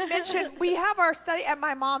know, I didn't mention, we have our study at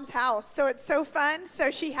my mom's house, so it's so fun, so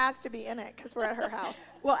she has to be in it because we're at her house.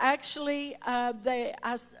 Well, actually,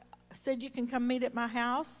 I said you can come meet at my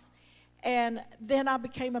house, and then I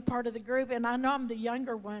became a part of the group, and I know I'm the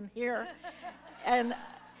younger one here, and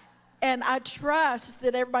I trust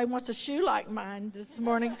that everybody wants a shoe like mine this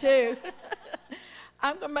morning, too.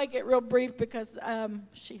 I'm going to make it real brief because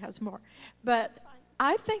she has more. But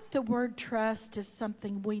I think the word trust is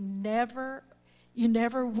something you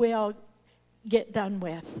never will get done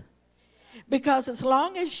with. Because as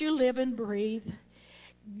long as you live and breathe,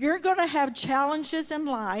 you're going to have challenges in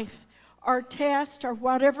life or tests or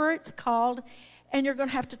whatever it's called, and you're going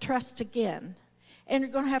to have to trust again. And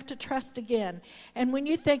you're going to have to trust again. And when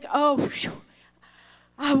you think, oh, whew,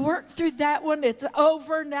 I worked through that one, it's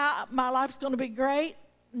over, now my life's going to be great.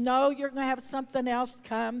 No, you're going to have something else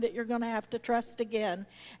come that you're going to have to trust again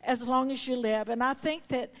as long as you live. And I think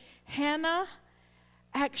that Hannah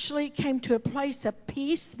actually came to a place of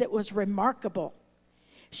peace that was remarkable.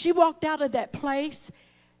 She walked out of that place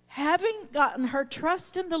having gotten her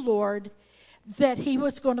trust in the Lord that he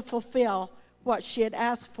was going to fulfill what she had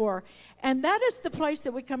asked for. And that is the place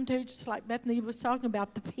that we come to, just like Bethany was talking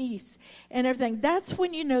about, the peace and everything. That's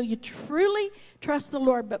when you know you truly trust the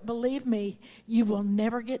Lord. But believe me, you will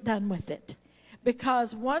never get done with it.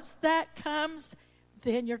 Because once that comes,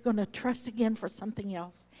 then you're going to trust again for something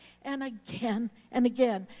else. And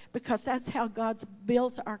again, because that's how God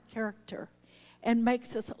builds our character and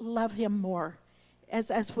makes us love him more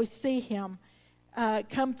as we see him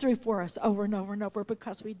come through for us over and over and over,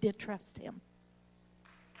 because we did trust him.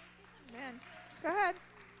 Amen. Go ahead.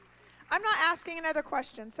 I'm not asking another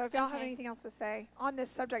question, so if y'all have anything else to say on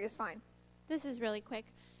this subject, it's fine. This is really quick.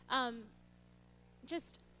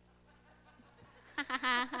 Just.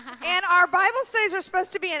 And our Bible studies are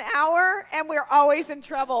supposed to be an hour, and we're always in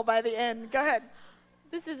trouble by the end. Go ahead.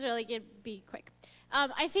 This is really going to be quick.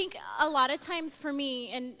 I think a lot of times for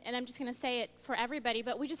me, and I'm just going to say it for everybody,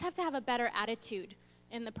 but we just have to have a better attitude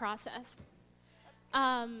in the process.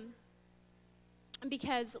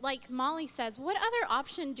 Because like Molly says, what other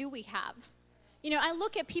option do we have? You know, I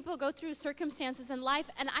look at people go through circumstances in life,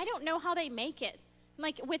 and I don't know how they make it.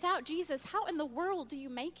 Like, without Jesus, how in the world do you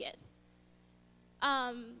make it?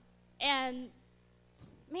 And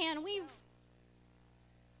man,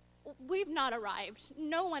 we've not arrived.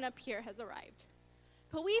 No one up here has arrived.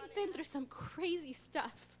 But we've been through some crazy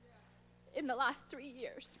stuff in the last 3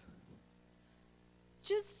 years.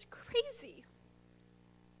 Just crazy.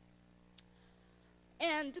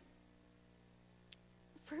 And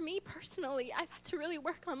for me personally, I've had to really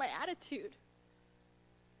work on my attitude.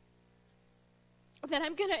 That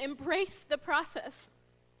I'm going to embrace the process.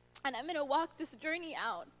 And I'm going to walk this journey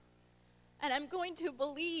out. And I'm going to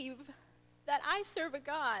believe that I serve a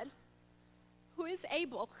God who is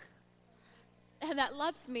able and that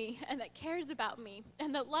loves me and that cares about me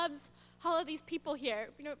and that loves all of these people here.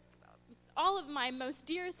 You know, all of my most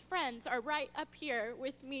dearest friends are right up here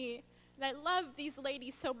with me. And I love these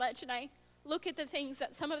ladies so much. And I look at the things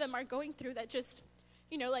that some of them are going through that just,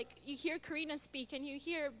 you know, like you hear Karina speak and you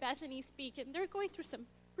hear Bethany speak, and they're going through some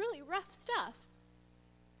really rough stuff.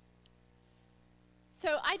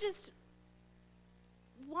 So I just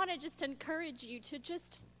want to just encourage you to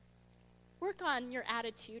just work on your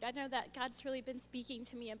attitude. I know that God's really been speaking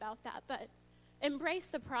to me about that, but embrace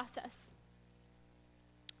the process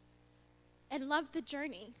and love the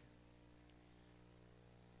journey.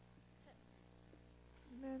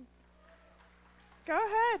 Amen. Go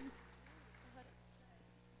ahead.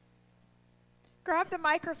 Grab the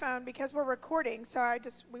microphone because we're recording, so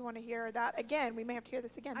we want to hear that again. We may have to hear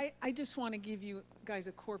this again. I just want to give you guys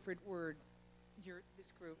a corporate word,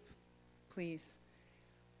 this group, please.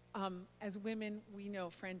 As women, we know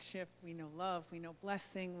friendship, we know love, we know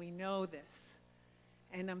blessing, we know this.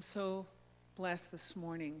 And I'm so blessed this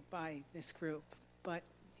morning by this group. But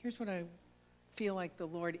here's what I feel like the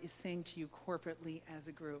Lord is saying to you corporately as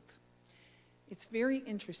a group. It's very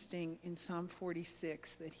interesting in Psalm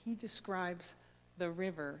 46 that he describes the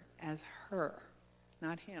river as her,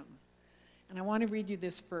 not him. And I want to read you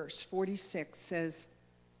this verse. 46 says,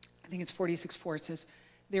 I think it's 46:4, it says,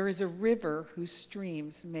 "There is a river whose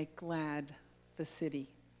streams make glad the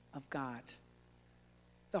city of God,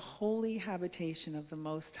 the holy habitation of the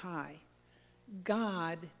Most High.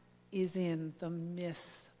 God is in the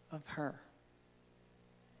midst of her."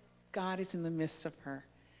 God is in the midst of her,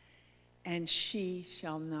 and she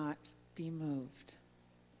shall not be moved.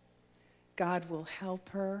 God will help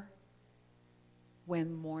her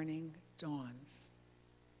when morning dawns.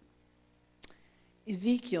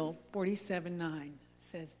 Ezekiel 47:9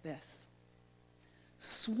 says this: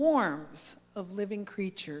 "Swarms of living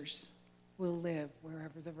creatures will live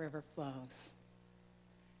wherever the river flows.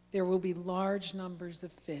 There will be large numbers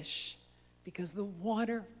of fish because the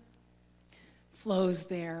water flows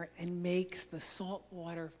there and makes the salt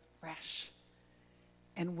water fresh.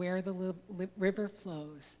 And where the river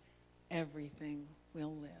flows, everything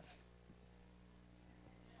will live."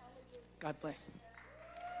 God bless you.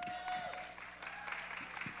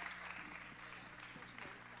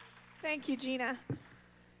 Thank you, Gina.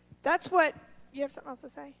 That's what, you have something else to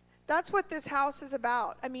say? That's what this house is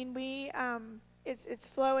about. I mean, it's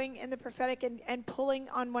flowing in the prophetic and pulling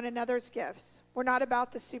on one another's gifts. We're not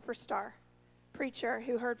about the superstar preacher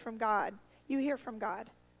who heard from God. You hear from God.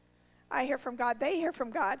 I hear from God. They hear from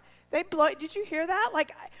God. Did you hear that?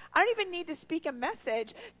 Like, I don't even need to speak a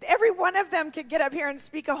message. Every one of them could get up here and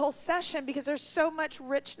speak a whole session because there's so much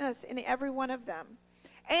richness in every one of them.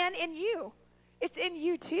 And in you. It's in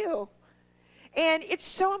you too. And it's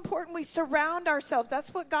so important we surround ourselves.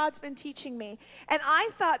 That's what God's been teaching me. And I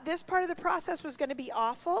thought this part of the process was going to be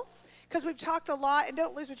awful because we've talked a lot, and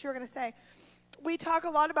don't lose what you were going to say. we talk a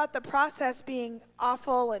lot about the process being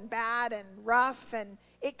awful and bad and rough, and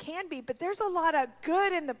it can be, but there's a lot of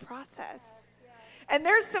good in the process. And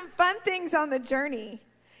there's some fun things on the journey.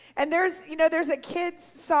 And there's a kids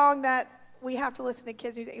song that we have to listen to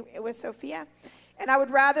kids music with Sophia. And I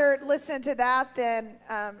would rather listen to that than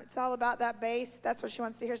It's All About That Bass. That's what she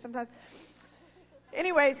wants to hear sometimes.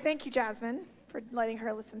 Anyways, thank you, Jasmine, for letting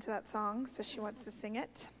her listen to that song, so she wants to sing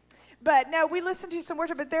it. But no, we listen to some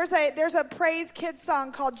worship, but there's a praise kids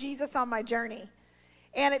song called Jesus on My Journey.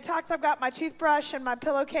 And it talks, I've got my toothbrush and my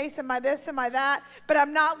pillowcase and my this and my that, but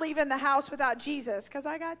I'm not leaving the house without Jesus because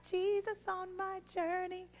I got Jesus on my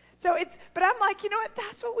journey. But I'm like, you know what?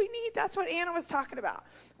 That's what we need. That's what Anna was talking about.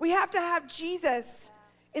 We have to have Jesus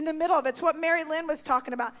in the middle of it. It's what Mary Lynn was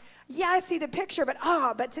talking about. Yeah, I see the picture,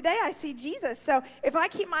 but today I see Jesus. So if I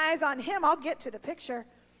keep my eyes on him, I'll get to the picture.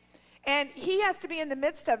 And he has to be in the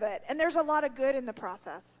midst of it. And there's a lot of good in the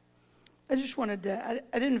process. I just wanted to,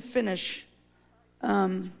 I didn't finish.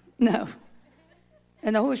 No.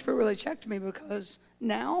 And the Holy Spirit really checked me because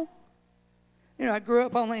now, I grew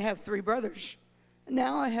up, I only have 3 brothers.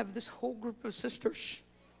 Now I have this whole group of sisters,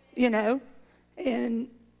 and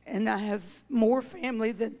I have more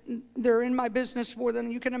family that they're in my business more than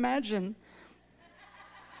you can imagine.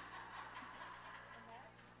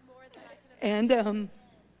 And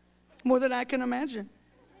more than I can imagine.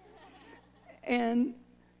 And,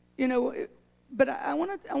 but I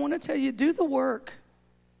want to tell you, do the work.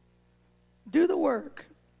 Do the work.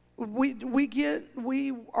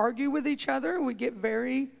 We argue with each other. We get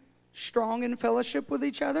very strong in fellowship with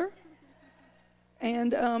each other.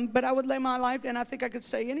 And but I would lay my life, and I think I could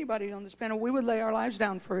say anybody on this panel, we would lay our lives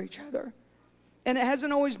down for each other. And it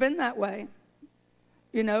hasn't always been that way,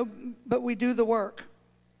 but we do the work.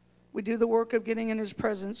 We do the work of getting in his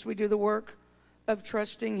presence. We do the work of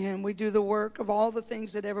trusting him. We do the work of all the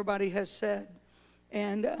things that everybody has said.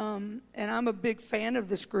 And I'm a big fan of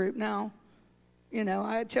this group now.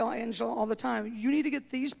 I tell Angela all the time, you need to get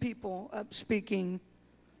these people up speaking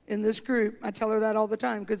in this group. I tell her that all the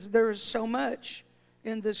time because there is so much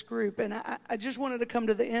in this group. And I just wanted to come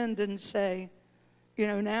to the end and say,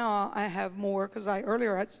 now I have more, because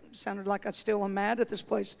earlier I sounded like I still am mad at this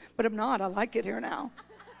place, but I'm not. I like it here now.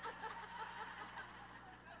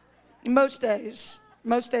 Most days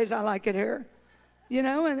I like it here.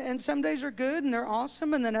 And some days are good and they're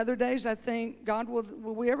awesome, and then other days I think, God, will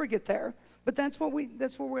we ever get there? But that's where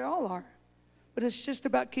we all are. But it's just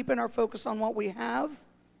about keeping our focus on what we have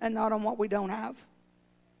and not on what we don't have.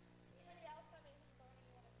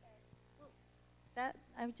 That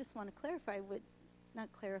I just want to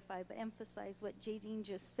but emphasize what Jadine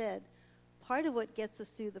just said. Part of what gets us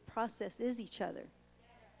through the process is each other.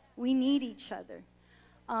 We need each other.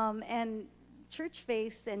 And church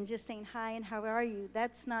face and just saying hi and how are you,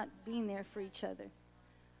 that's not being there for each other.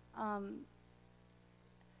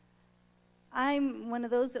 I'm one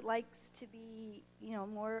of those that likes to be,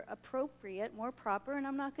 more appropriate, more proper, and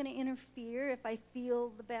I'm not going to interfere if I feel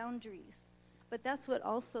the boundaries. But that's what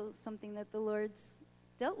also something that the Lord's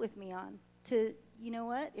dealt with me on. To,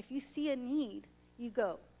 if you see a need, you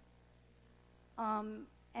go.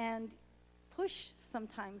 And push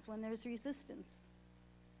sometimes when there's resistance.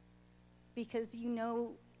 Because you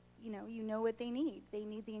know what they need. They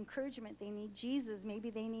need the encouragement. They need Jesus. Maybe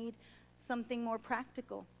they need something more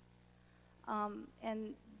practical.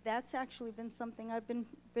 And that's actually been something I've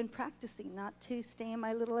been practicing, not to stay in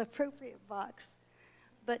my little appropriate box,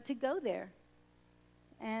 but to go there.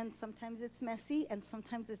 And sometimes it's messy, and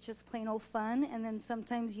sometimes it's just plain old fun, and then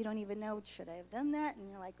sometimes you don't even know, should I have done that? And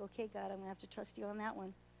you're like, okay, God, I'm going to have to trust you on that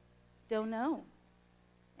one. Don't know.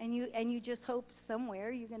 And you just hope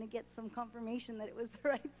somewhere you're going to get some confirmation that it was the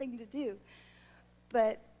right thing to do.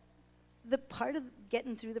 But the part of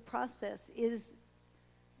getting through the process is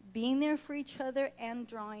being there for each other and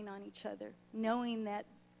drawing on each other, knowing that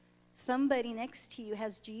somebody next to you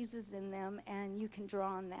has Jesus in them and you can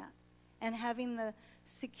draw on that. And having the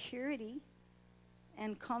security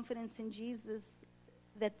and confidence in Jesus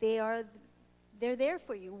that they're there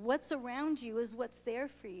for you. What's around you is what's there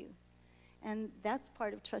for you. And that's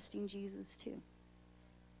part of trusting Jesus too.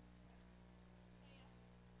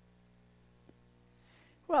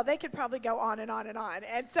 Well, they could probably go on and on and on.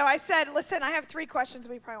 And so I said, listen, I have 3 questions.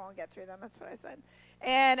 We probably won't get through them. That's what I said.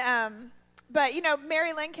 And, but,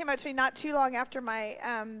 Mary Lynn came up to me not too long after my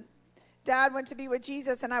dad went to be with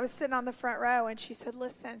Jesus, and I was sitting on the front row, and she said,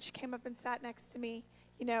 listen, she came up and sat next to me,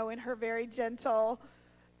 in her very gentle,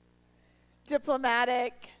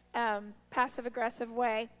 diplomatic, passive-aggressive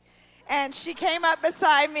way. And she came up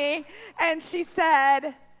beside me, and she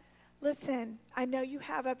said, listen, I know you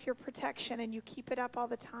have up your protection and you keep it up all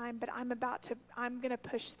the time, but I'm going to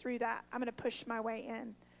push through that. I'm going to push my way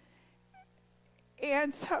in.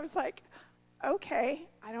 And so I was like, okay,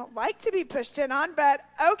 I don't like to be pushed in on, but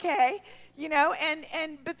okay,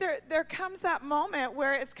 but there comes that moment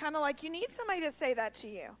where it's kind of like you need somebody to say that to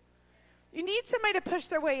you. You need somebody to push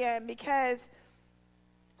their way in, because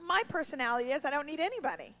my personality is I don't need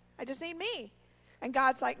anybody. I just need me. And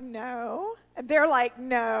God's like, no. And they're like,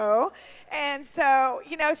 no. And so,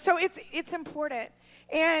 so it's important.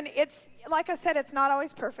 And it's, like I said, it's not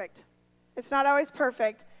always perfect. It's not always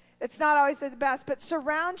perfect. It's not always the best. But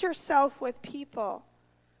surround yourself with people,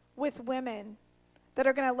 with women that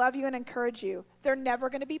are going to love you and encourage you. They're never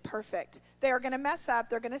going to be perfect. They are going to mess up.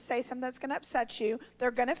 They're going to say something that's going to upset you.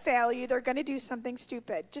 They're going to fail you. They're going to do something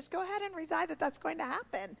stupid. Just go ahead and reside that that's going to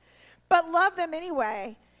happen. But love them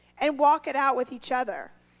anyway and walk it out with each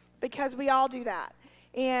other, because we all do that.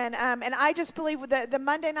 And I just believe the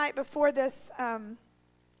Monday night before this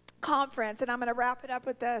conference, and I'm going to wrap it up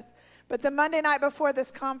with this, but the Monday night before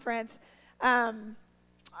this conference,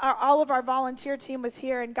 all of our volunteer team was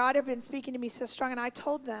here, and God had been speaking to me so strong, and I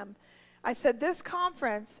told them, I said, this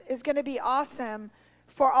conference is going to be awesome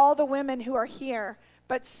for all the women who are here,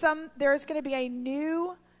 but there's going to be a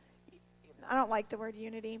new, I don't like the word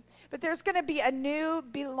unity, but there's going to be a new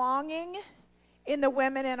belonging in the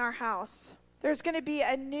women in our house. There's going to be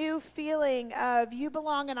a new feeling of you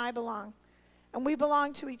belong and I belong, and we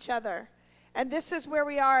belong to each other. And this is where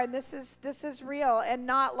we are, and this is real, and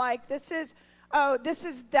not like this is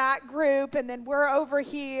that group, and then we're over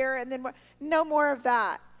here, and then no more of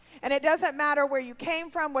that. And it doesn't matter where you came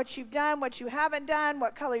from, what you've done, what you haven't done,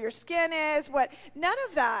 what color your skin is, none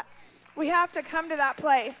of that. We have to come to that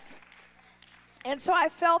place. And so I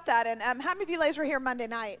felt that. And how many of you ladies were here Monday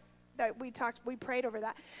night? That we prayed over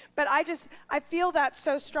that. But I feel that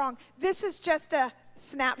so strong. This is just a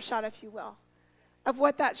snapshot, if you will, of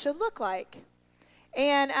what that should look like.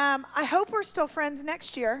 And I hope we're still friends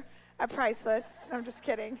next year at Priceless. I'm just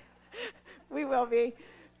kidding. We will be.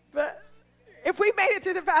 But if we made it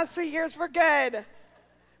through the past 3 years, we're good.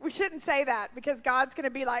 We shouldn't say that, because God's going to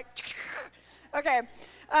be like, okay.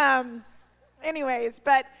 Anyways,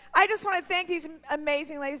 but I just want to thank these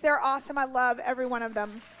amazing ladies. They're awesome. I love every one of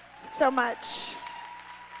them so much.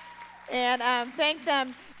 And thank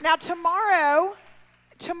them. Now tomorrow,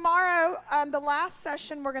 the last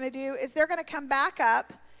session we're going to do is they're going to come back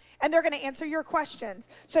up and they're going to answer your questions.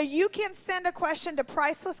 So you can send a question to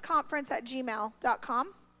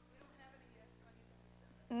pricelessconference@gmail.com.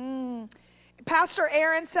 Pastor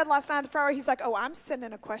Aaron said last night at the Friday, he's like, oh, I'm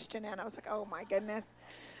sending a question in. I was like, oh my goodness.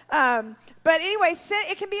 But anyway,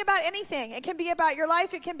 it can be about anything. It can be about your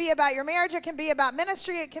life. It can be about your marriage. It can be about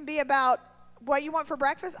ministry. It can be about what you want for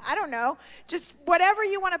breakfast. I don't know. Just whatever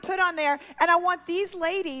you want to put on there. And I want these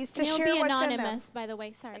ladies to share what's in them. It will be anonymous, by the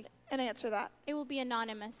way. Sorry. And answer that. It will be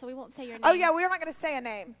anonymous, so we won't say your name. Oh, yeah, we're not going to say a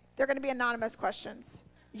name. They're going to be anonymous questions.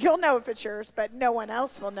 You'll know if it's yours, but no one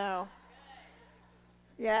else will know.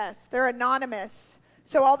 Yes, they're anonymous.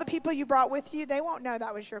 So all the people you brought with you, they won't know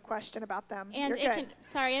that was your question about them. And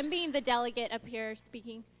sorry, I'm being the delegate up here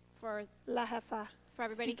speaking for La Jefa. For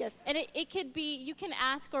everybody. Speaketh. And it could be, you can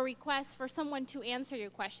ask or request for someone to answer your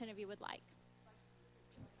question if you would like.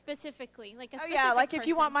 Specifically, like a specific like person. If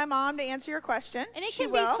you want my mom to answer your question, and it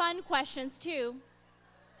can be fun questions too.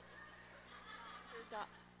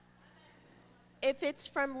 If it's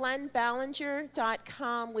from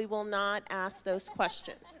lenballinger.com, we will not ask those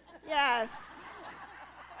questions. Yes.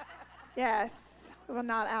 Yes. We will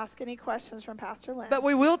not ask any questions from Pastor Len. But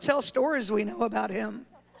we will tell stories we know about him.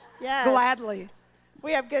 Yes. Gladly.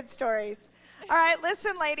 We have good stories. All right,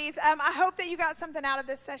 listen, ladies. I hope that you got something out of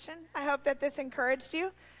this session. I hope that this encouraged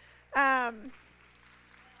you. It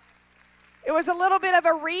was a little bit of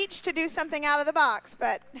a reach to do something out of the box,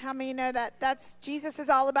 but how many know that Jesus is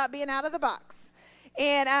all about being out of the box?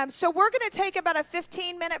 And so we're going to take about a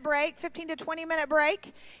 15-minute break, 15 to 20-minute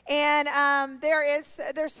break. And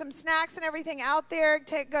there's some snacks and everything out there.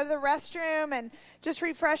 Go to the restroom and just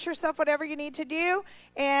refresh yourself, whatever you need to do.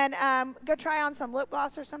 And go try on some lip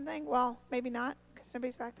gloss or something. Well, maybe not, because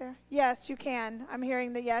nobody's back there. Yes, you can. I'm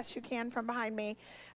hearing the yes, you can from behind me.